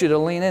told you to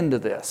lean into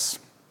this.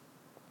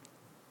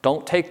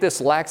 Don't take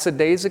this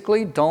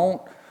lackadaisically.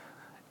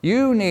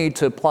 You need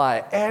to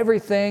apply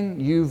everything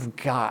you've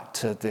got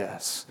to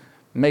this.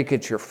 Make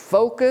it your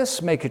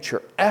focus, make it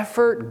your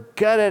effort,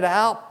 gut it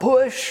out,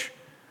 push.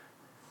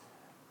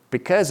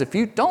 Because if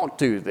you don't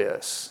do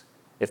this,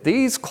 if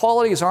these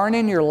qualities aren't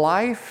in your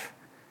life,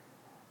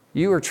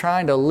 you are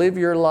trying to live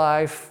your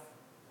life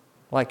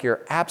like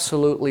you're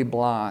absolutely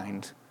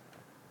blind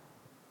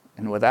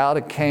and without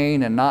a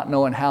cane and not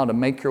knowing how to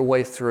make your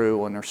way through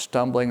when they're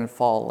stumbling and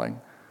falling.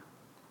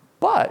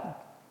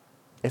 But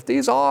if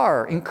these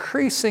are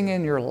increasing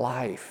in your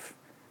life,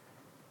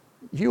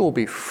 you will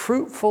be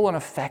fruitful and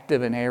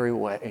effective in every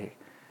way.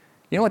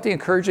 You know what the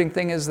encouraging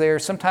thing is there?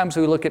 Sometimes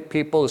we look at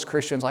people as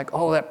Christians like,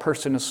 oh, that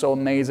person is so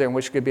amazing, I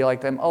wish I could be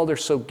like them. Oh, they're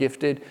so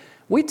gifted.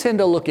 We tend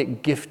to look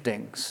at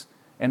giftings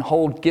and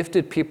hold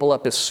gifted people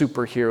up as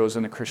superheroes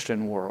in the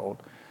Christian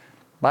world.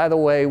 By the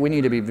way, we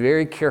need to be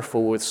very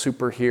careful with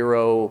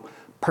superhero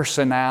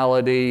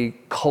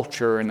personality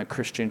culture in the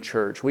Christian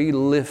church. We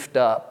lift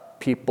up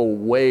people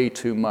way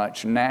too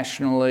much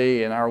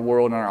nationally in our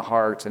world and our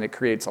hearts, and it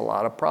creates a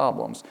lot of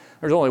problems.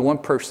 There's only one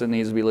person that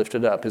needs to be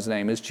lifted up. His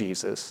name is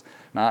Jesus.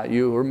 Not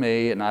you or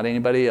me and not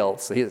anybody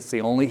else. He's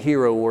the only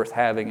hero worth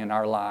having in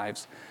our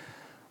lives.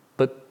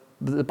 But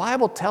the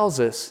Bible tells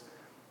us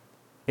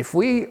if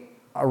we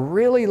are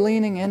really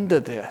leaning into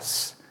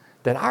this,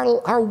 that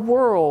our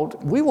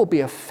world, we will be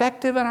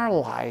effective in our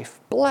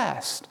life,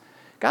 blessed.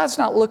 God's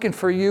not looking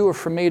for you or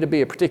for me to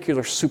be a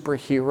particular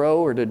superhero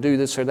or to do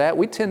this or that.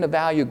 We tend to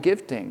value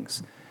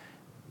giftings.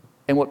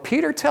 And what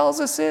Peter tells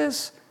us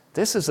is,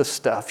 this is the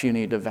stuff you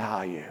need to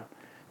value.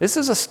 This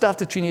is the stuff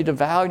that you need to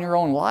value in your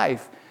own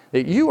life,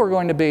 that you are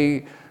going to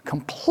be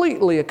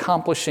completely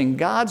accomplishing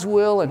God's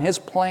will and His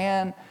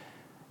plan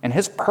and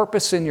His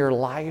purpose in your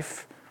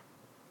life.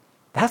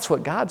 That's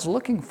what God's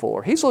looking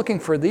for. He's looking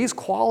for these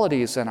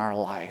qualities in our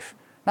life,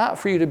 not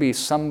for you to be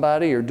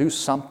somebody or do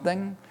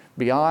something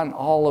beyond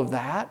all of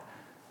that.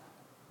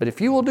 But if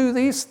you will do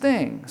these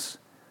things,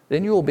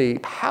 then you will be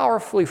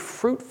powerfully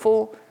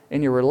fruitful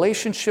in your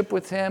relationship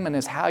with Him and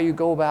is how you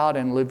go about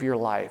and live your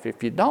life.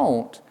 If you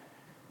don't,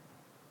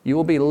 you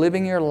will be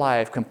living your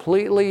life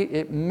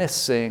completely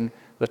missing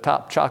the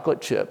top chocolate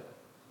chip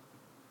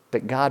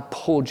that God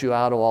pulled you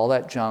out of all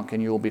that junk,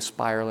 and you will be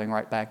spiraling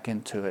right back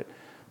into it.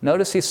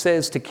 Notice he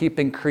says to keep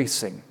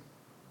increasing.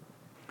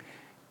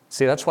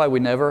 See, that's why we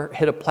never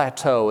hit a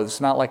plateau. It's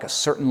not like a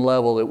certain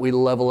level that we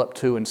level up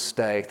to and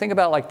stay. Think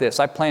about it like this.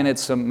 I planted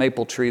some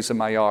maple trees in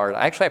my yard.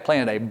 Actually, I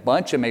planted a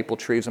bunch of maple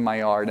trees in my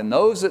yard, and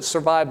those that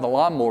survived the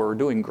lawnmower are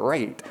doing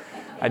great.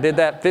 I did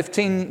that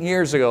 15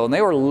 years ago, and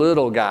they were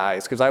little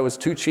guys because I was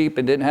too cheap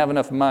and didn't have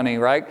enough money,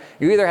 right?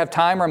 You either have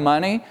time or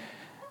money,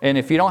 and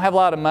if you don't have a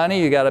lot of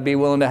money, you got to be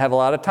willing to have a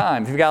lot of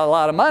time. If you've got a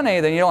lot of money,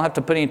 then you don't have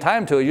to put any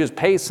time to it. You just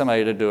pay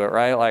somebody to do it,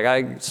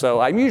 right? So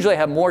I usually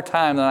have more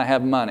time than I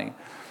have money.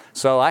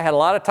 So I had a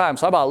lot of time.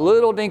 So I bought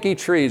little dinky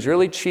trees,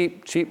 really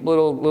cheap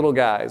little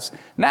guys.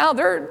 Now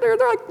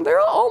they're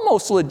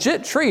almost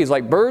legit trees.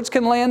 Like birds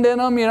can land in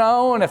them,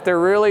 and if they're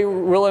really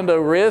willing to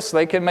risk,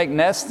 they can make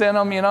nests in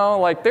them,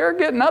 Like they're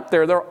getting up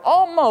there. They're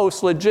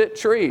almost legit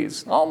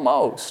trees,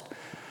 almost.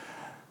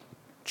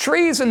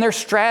 Trees in their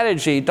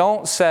strategy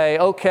don't say,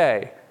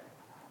 okay,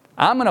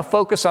 I'm going to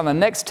focus on the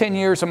next 10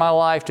 years of my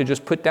life to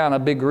just put down a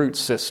big root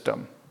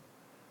system.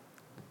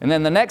 And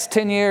then the next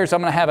 10 years,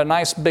 I'm going to have a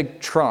nice big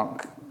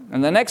trunk.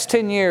 And the next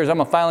 10 years, I'm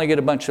going to finally get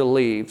a bunch of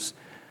leaves.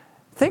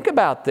 Think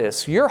about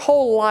this. Your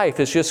whole life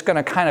is just going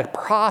to kind of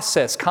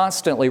process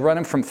constantly,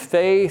 running from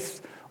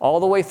faith all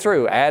the way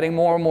through, adding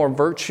more and more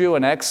virtue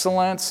and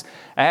excellence,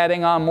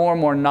 adding on more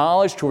and more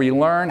knowledge to where you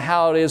learn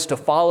how it is to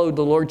follow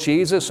the Lord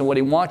Jesus and what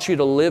He wants you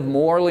to live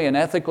morally and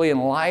ethically in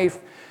life.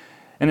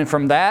 And then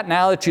from that,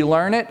 now that you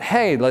learn it,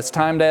 hey, it's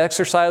time to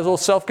exercise a little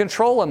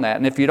self-control in that.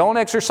 And if you don't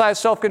exercise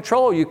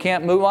self-control, you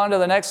can't move on to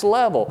the next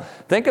level.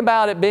 Think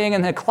about it being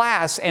in the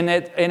class, and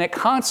it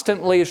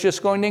constantly is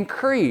just going to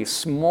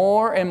increase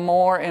more and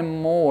more and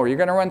more. You're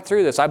going to run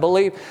through this. I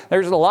believe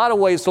there's a lot of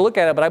ways to look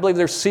at it, but I believe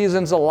there's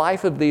seasons of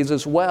life of these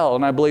as well.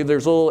 And I believe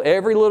there's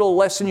every little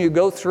lesson you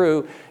go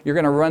through, you're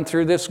going to run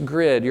through this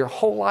grid your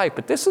whole life.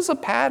 But this is a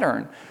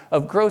pattern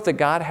of growth that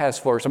God has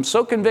for us. I'm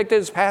so convicted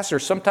as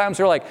pastors. Sometimes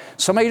they're like,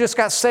 somebody just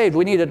got saved.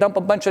 We need to dump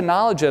a bunch of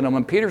knowledge in them.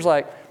 And Peter's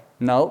like,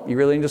 no, you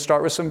really need to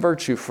start with some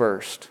virtue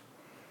first.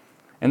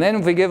 And then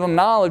if we give them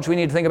knowledge, we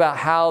need to think about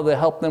how to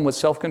help them with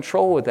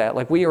self-control with that.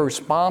 Like we are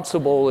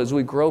responsible as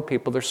we grow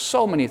people. There's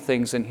so many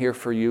things in here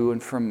for you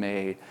and for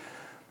me.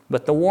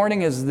 But the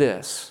warning is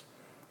this.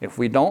 If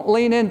we don't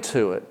lean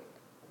into it,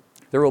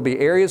 there will be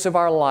areas of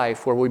our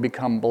life where we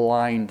become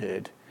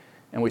blinded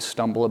and we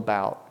stumble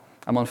about.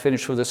 I'm going to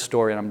finish with this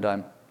story and I'm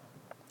done.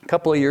 A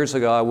couple of years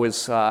ago, I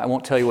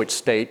won't tell you which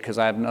state because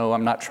I'm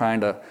not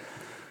trying to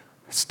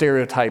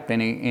stereotype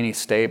any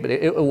state, but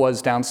it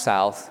was down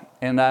south.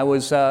 And I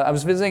was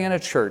visiting in a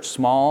church,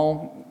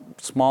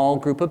 small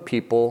group of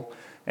people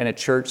in a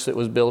church that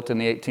was built in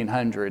the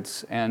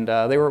 1800s. And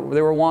they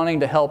were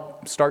wanting to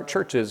help start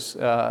churches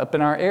up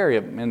in our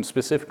area. And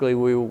specifically,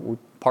 we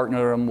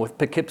partnered them with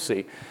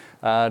Poughkeepsie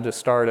to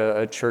start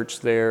a church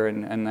there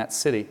in that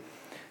city.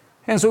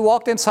 And as we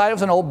walked inside, it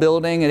was an old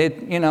building,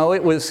 and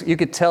you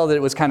could tell that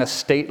it was kind of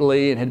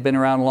stately and had been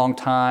around a long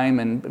time,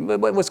 and it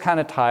was kind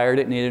of tired.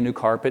 It needed new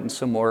carpet and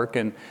some work,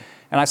 and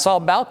I saw a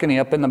balcony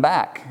up in the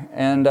back,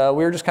 and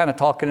we were just kind of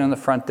talking in the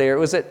front there.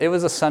 It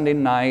was a Sunday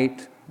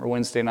night or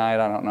Wednesday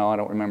night, I don't know, I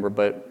don't remember,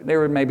 but there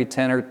were maybe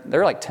 10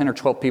 or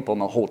 12 people in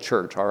the whole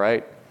church, all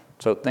right?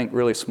 So think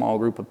really small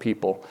group of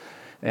people,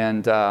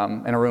 and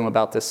in a room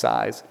about this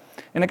size.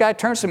 And the guy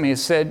turns to me and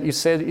said, you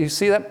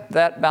see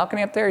that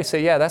balcony up there? He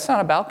said, yeah, that's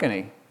not a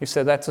balcony. He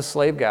said, that's a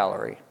slave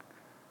gallery.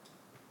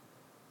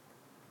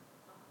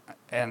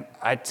 And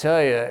I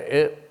tell you,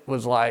 it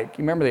was like,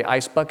 you remember the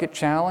ice bucket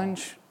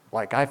challenge?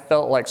 Like I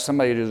felt like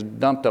somebody just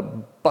dumped a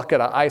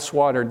bucket of ice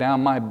water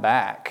down my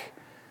back.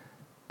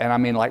 And I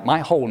mean, like my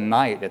whole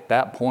night at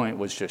that point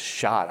was just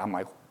shot. I'm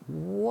like,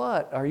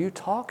 what are you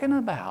talking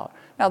about?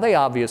 Now they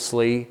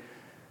obviously,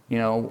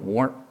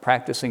 weren't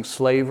practicing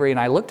slavery. And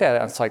I looked at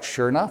it and it's like,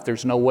 sure enough,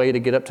 there's no way to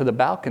get up to the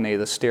balcony.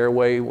 The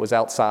stairway was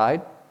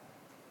outside.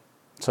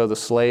 So the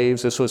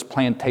slaves, this was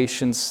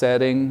plantation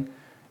setting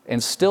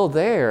and still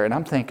there. And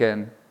I'm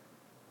thinking,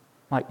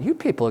 like, you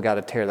people have got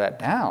to tear that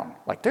down.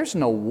 Like, there's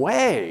no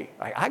way.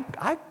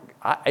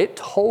 It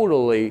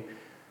totally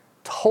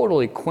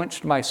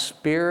quenched my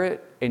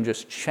spirit and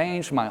just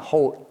changed my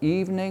whole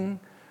evening.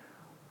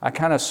 I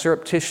kind of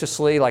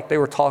surreptitiously, like they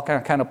were talking,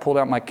 I kind of pulled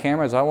out my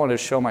cameras. I wanted to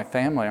show my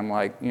family. I'm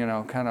like,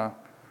 I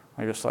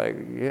just like,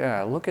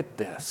 yeah, look at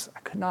this. I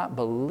could not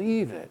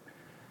believe it.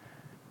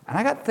 And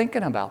I got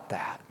thinking about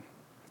that.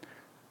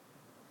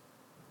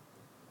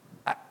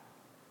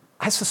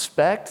 I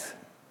suspect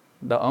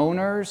the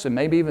owners and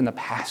maybe even the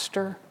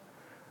pastor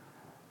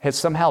had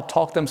somehow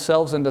talked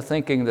themselves into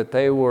thinking that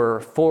they were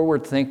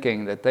forward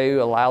thinking, that they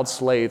allowed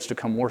slaves to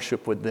come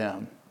worship with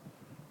them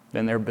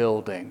in their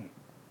building.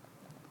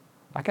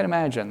 I can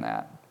imagine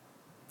that.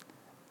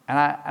 And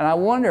I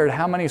wondered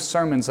how many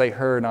sermons they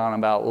heard on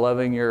about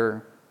loving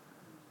your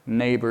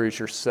neighbor as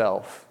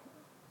yourself.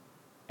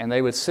 And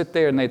they would sit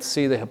there and they'd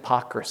see the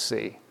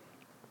hypocrisy.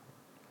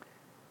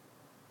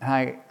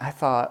 And I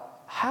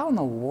thought, how in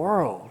the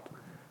world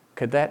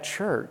could that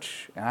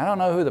church, and I don't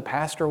know who the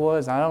pastor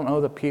was, and I don't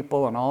know the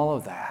people and all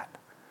of that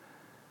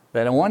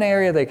in one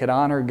area they could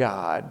honor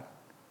God,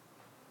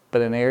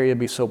 but in an area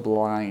be so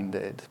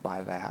blinded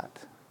by that.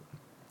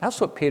 That's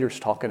what Peter's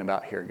talking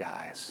about here,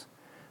 guys.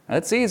 Now,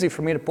 it's easy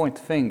for me to point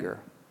the finger.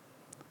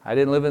 I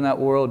didn't live in that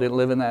world, didn't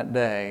live in that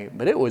day,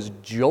 but it was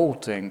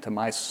jolting to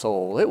my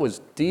soul. It was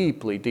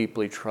deeply,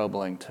 deeply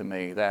troubling to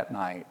me that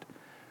night.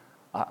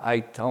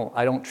 I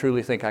don't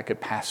truly think I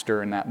could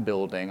pastor in that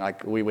building.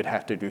 Like we would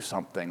have to do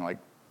something, like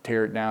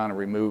tear it down and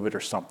remove it or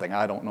something.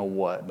 I don't know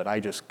what, but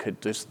it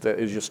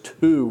was just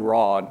too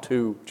raw and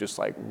too just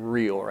like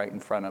real right in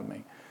front of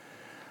me.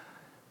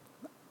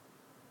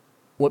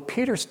 What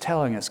Peter's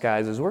telling us,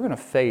 guys, is we're going to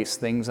face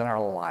things in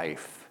our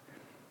life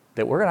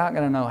that we're not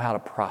going to know how to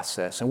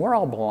process. And we're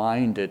all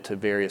blinded to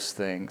various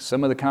things.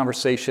 Some of the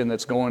conversation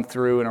that's going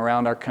through and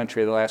around our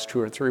country the last 2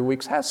 or 3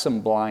 weeks has some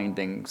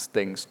blinding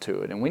things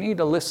to it. And we need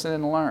to listen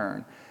and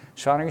learn.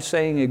 Sean, are you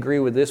saying you agree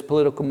with this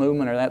political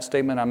movement or that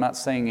statement? I'm not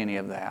saying any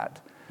of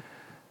that.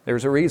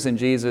 There's a reason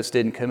Jesus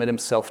didn't commit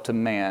himself to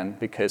man,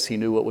 because he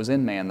knew what was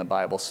in man, the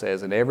Bible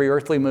says. And every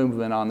earthly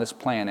movement on this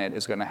planet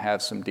is going to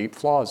have some deep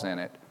flaws in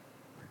it.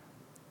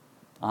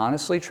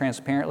 Honestly,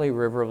 transparently,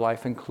 River of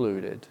Life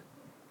included.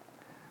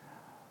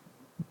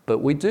 But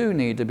we do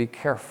need to be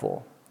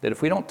careful that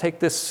if we don't take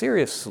this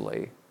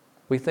seriously,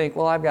 we think,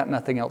 well, I've got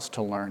nothing else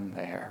to learn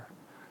there.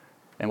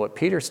 And what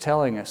Peter's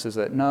telling us is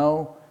that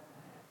no,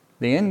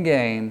 the end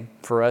game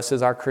for us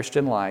as our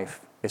Christian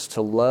life is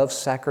to love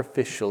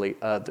sacrificially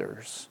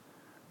others.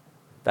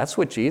 That's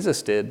what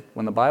Jesus did.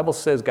 When the Bible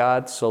says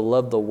God so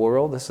loved the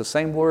world, it's the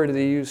same word that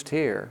he used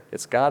here.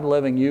 It's God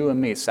loving you and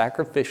me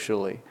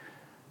sacrificially.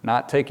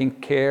 Not taking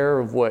care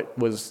of what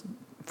was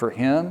for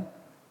him,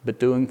 but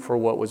doing for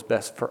what was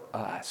best for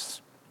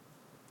us.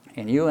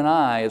 And you and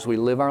I, as we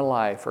live our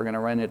life, are going to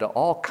run into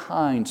all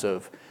kinds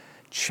of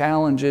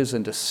challenges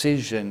and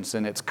decisions,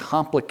 and it's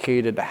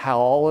complicated how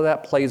all of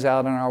that plays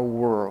out in our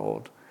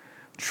world.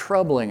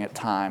 Troubling at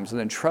times, and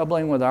then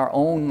troubling with our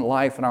own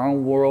life and our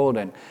own world,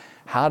 and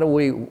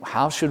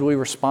how should we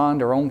respond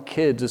to our own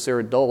kids as they're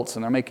adults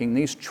and they're making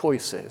these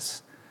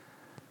choices.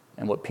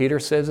 And what Peter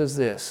says is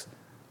this: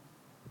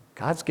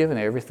 God's given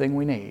everything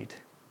we need.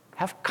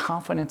 Have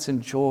confidence and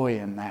joy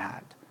in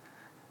that.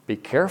 Be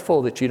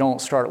careful that you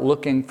don't start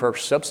looking for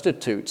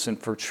substitutes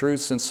and for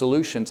truths and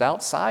solutions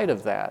outside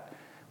of that.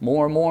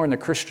 More and more in the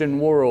Christian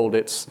world,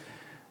 it's,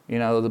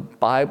 the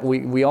Bible,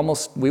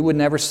 we would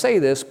never say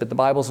this, but the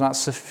Bible's not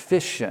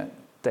sufficient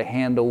to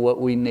handle what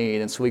we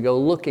need, and so we go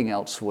looking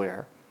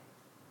elsewhere.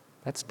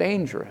 That's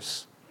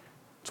dangerous.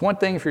 It's one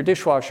thing if your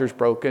dishwasher's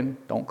broken,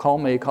 don't call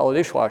me, call a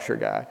dishwasher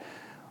guy.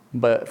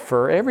 But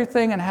for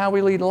everything and how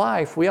we lead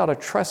life, we ought to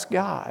trust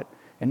God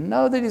and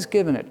know that he's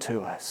given it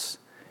to us.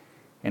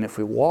 And if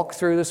we walk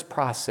through this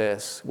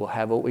process, we'll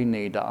have what we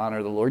need to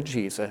honor the Lord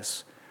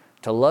Jesus,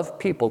 to love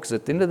people, because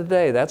at the end of the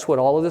day, that's what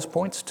all of this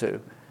points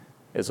to,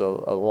 is a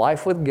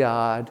life with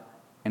God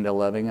into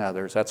loving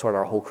others. That's what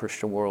our whole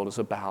Christian world is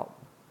about.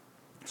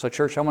 So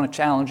church, I want to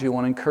challenge you, I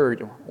want to encourage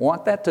you. I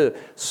want that to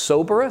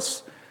sober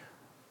us,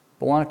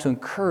 but I want it to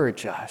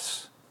encourage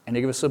us and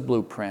to give us a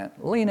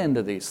blueprint. Lean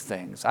into these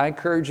things. I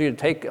encourage you to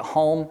take it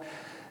home.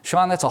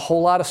 Sean, that's a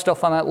whole lot of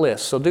stuff on that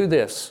list. So do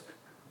this.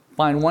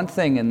 Find one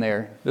thing in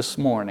there this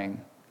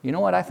morning. You know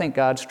what? I think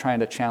God's trying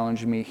to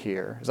challenge me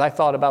here. As I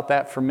thought about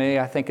that for me,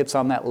 I think it's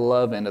on that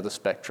love end of the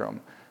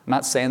spectrum. I'm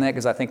not saying that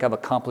because I think I've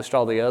accomplished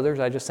all the others.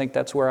 I just think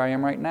that's where I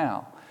am right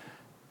now.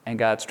 And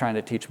God's trying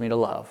to teach me to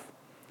love.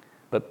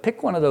 But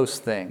pick one of those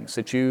things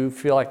that you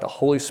feel like the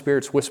Holy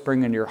Spirit's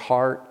whispering in your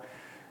heart.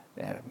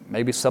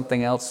 Maybe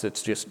something else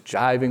that's just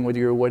jiving with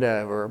you or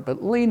whatever.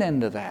 But lean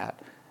into that.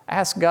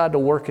 Ask God to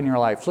work in your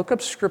life. Look up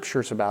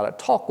scriptures about it.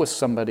 Talk with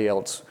somebody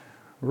else.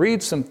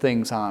 Read some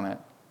things on it.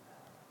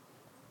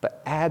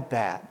 But add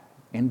that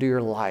into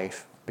your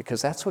life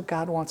because that's what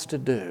God wants to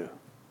do.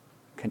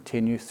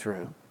 Continue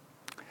through.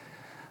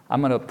 I'm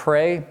going to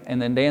pray,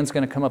 and then Dan's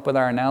going to come up with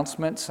our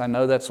announcements. I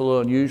know that's a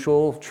little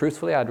unusual.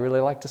 Truthfully, I'd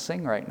really like to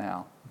sing right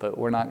now, but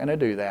we're not going to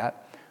do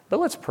that. But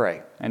let's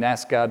pray and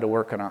ask God to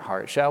work in our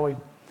hearts, shall we?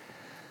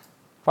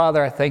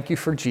 Father, I thank you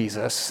for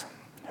Jesus,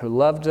 who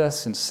loved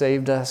us and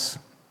saved us.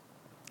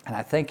 And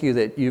I thank you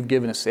that you've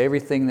given us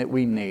everything that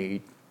we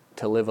need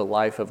to live a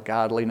life of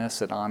godliness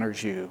that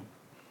honors you.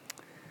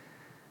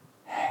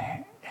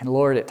 And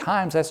Lord, at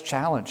times that's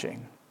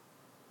challenging.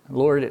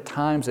 Lord, at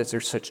times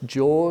there's such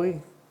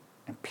joy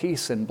and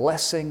peace and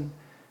blessing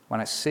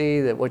when I see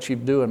that what you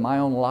do in my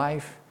own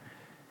life,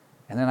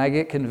 and then I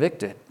get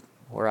convicted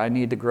where I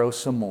need to grow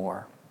some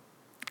more.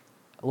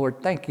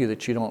 Lord, thank you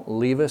that you don't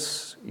leave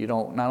us. You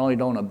not only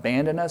don't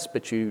abandon us,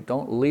 but you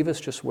don't leave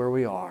us just where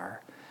we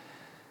are.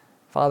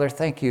 Father,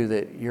 thank you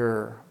that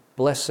your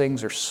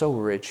blessings are so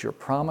rich, your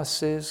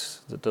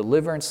promises, the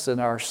deliverance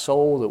in our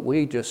soul that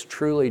we just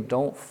truly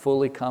don't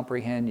fully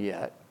comprehend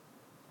yet.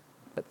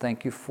 But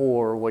thank you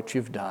for what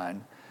you've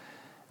done.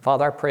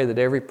 Father, I pray that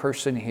every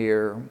person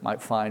here might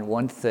find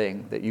one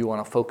thing that you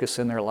want to focus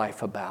in their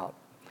life about.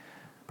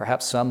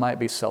 Perhaps some might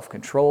be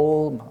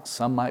self-control,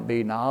 some might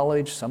be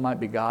knowledge, some might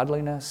be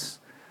godliness,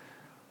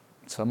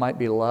 some might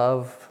be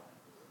love,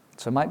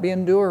 some might be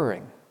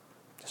enduring,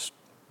 just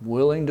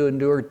willing to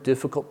endure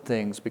difficult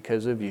things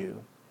because of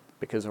you,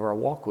 because of our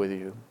walk with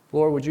you.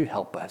 Lord, would you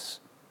help us?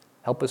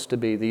 Help us to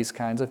be these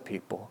kinds of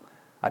people.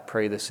 I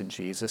pray this in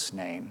Jesus'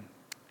 name.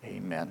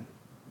 Amen.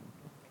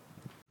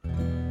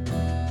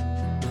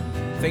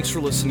 Thanks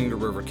for listening to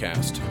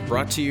Rivercast,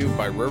 brought to you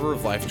by River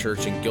of Life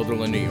Church in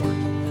Guilderland, New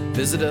York.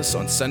 Visit us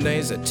on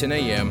Sundays at 10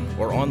 a.m.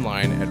 or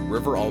online at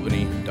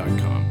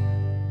riveralbany.com.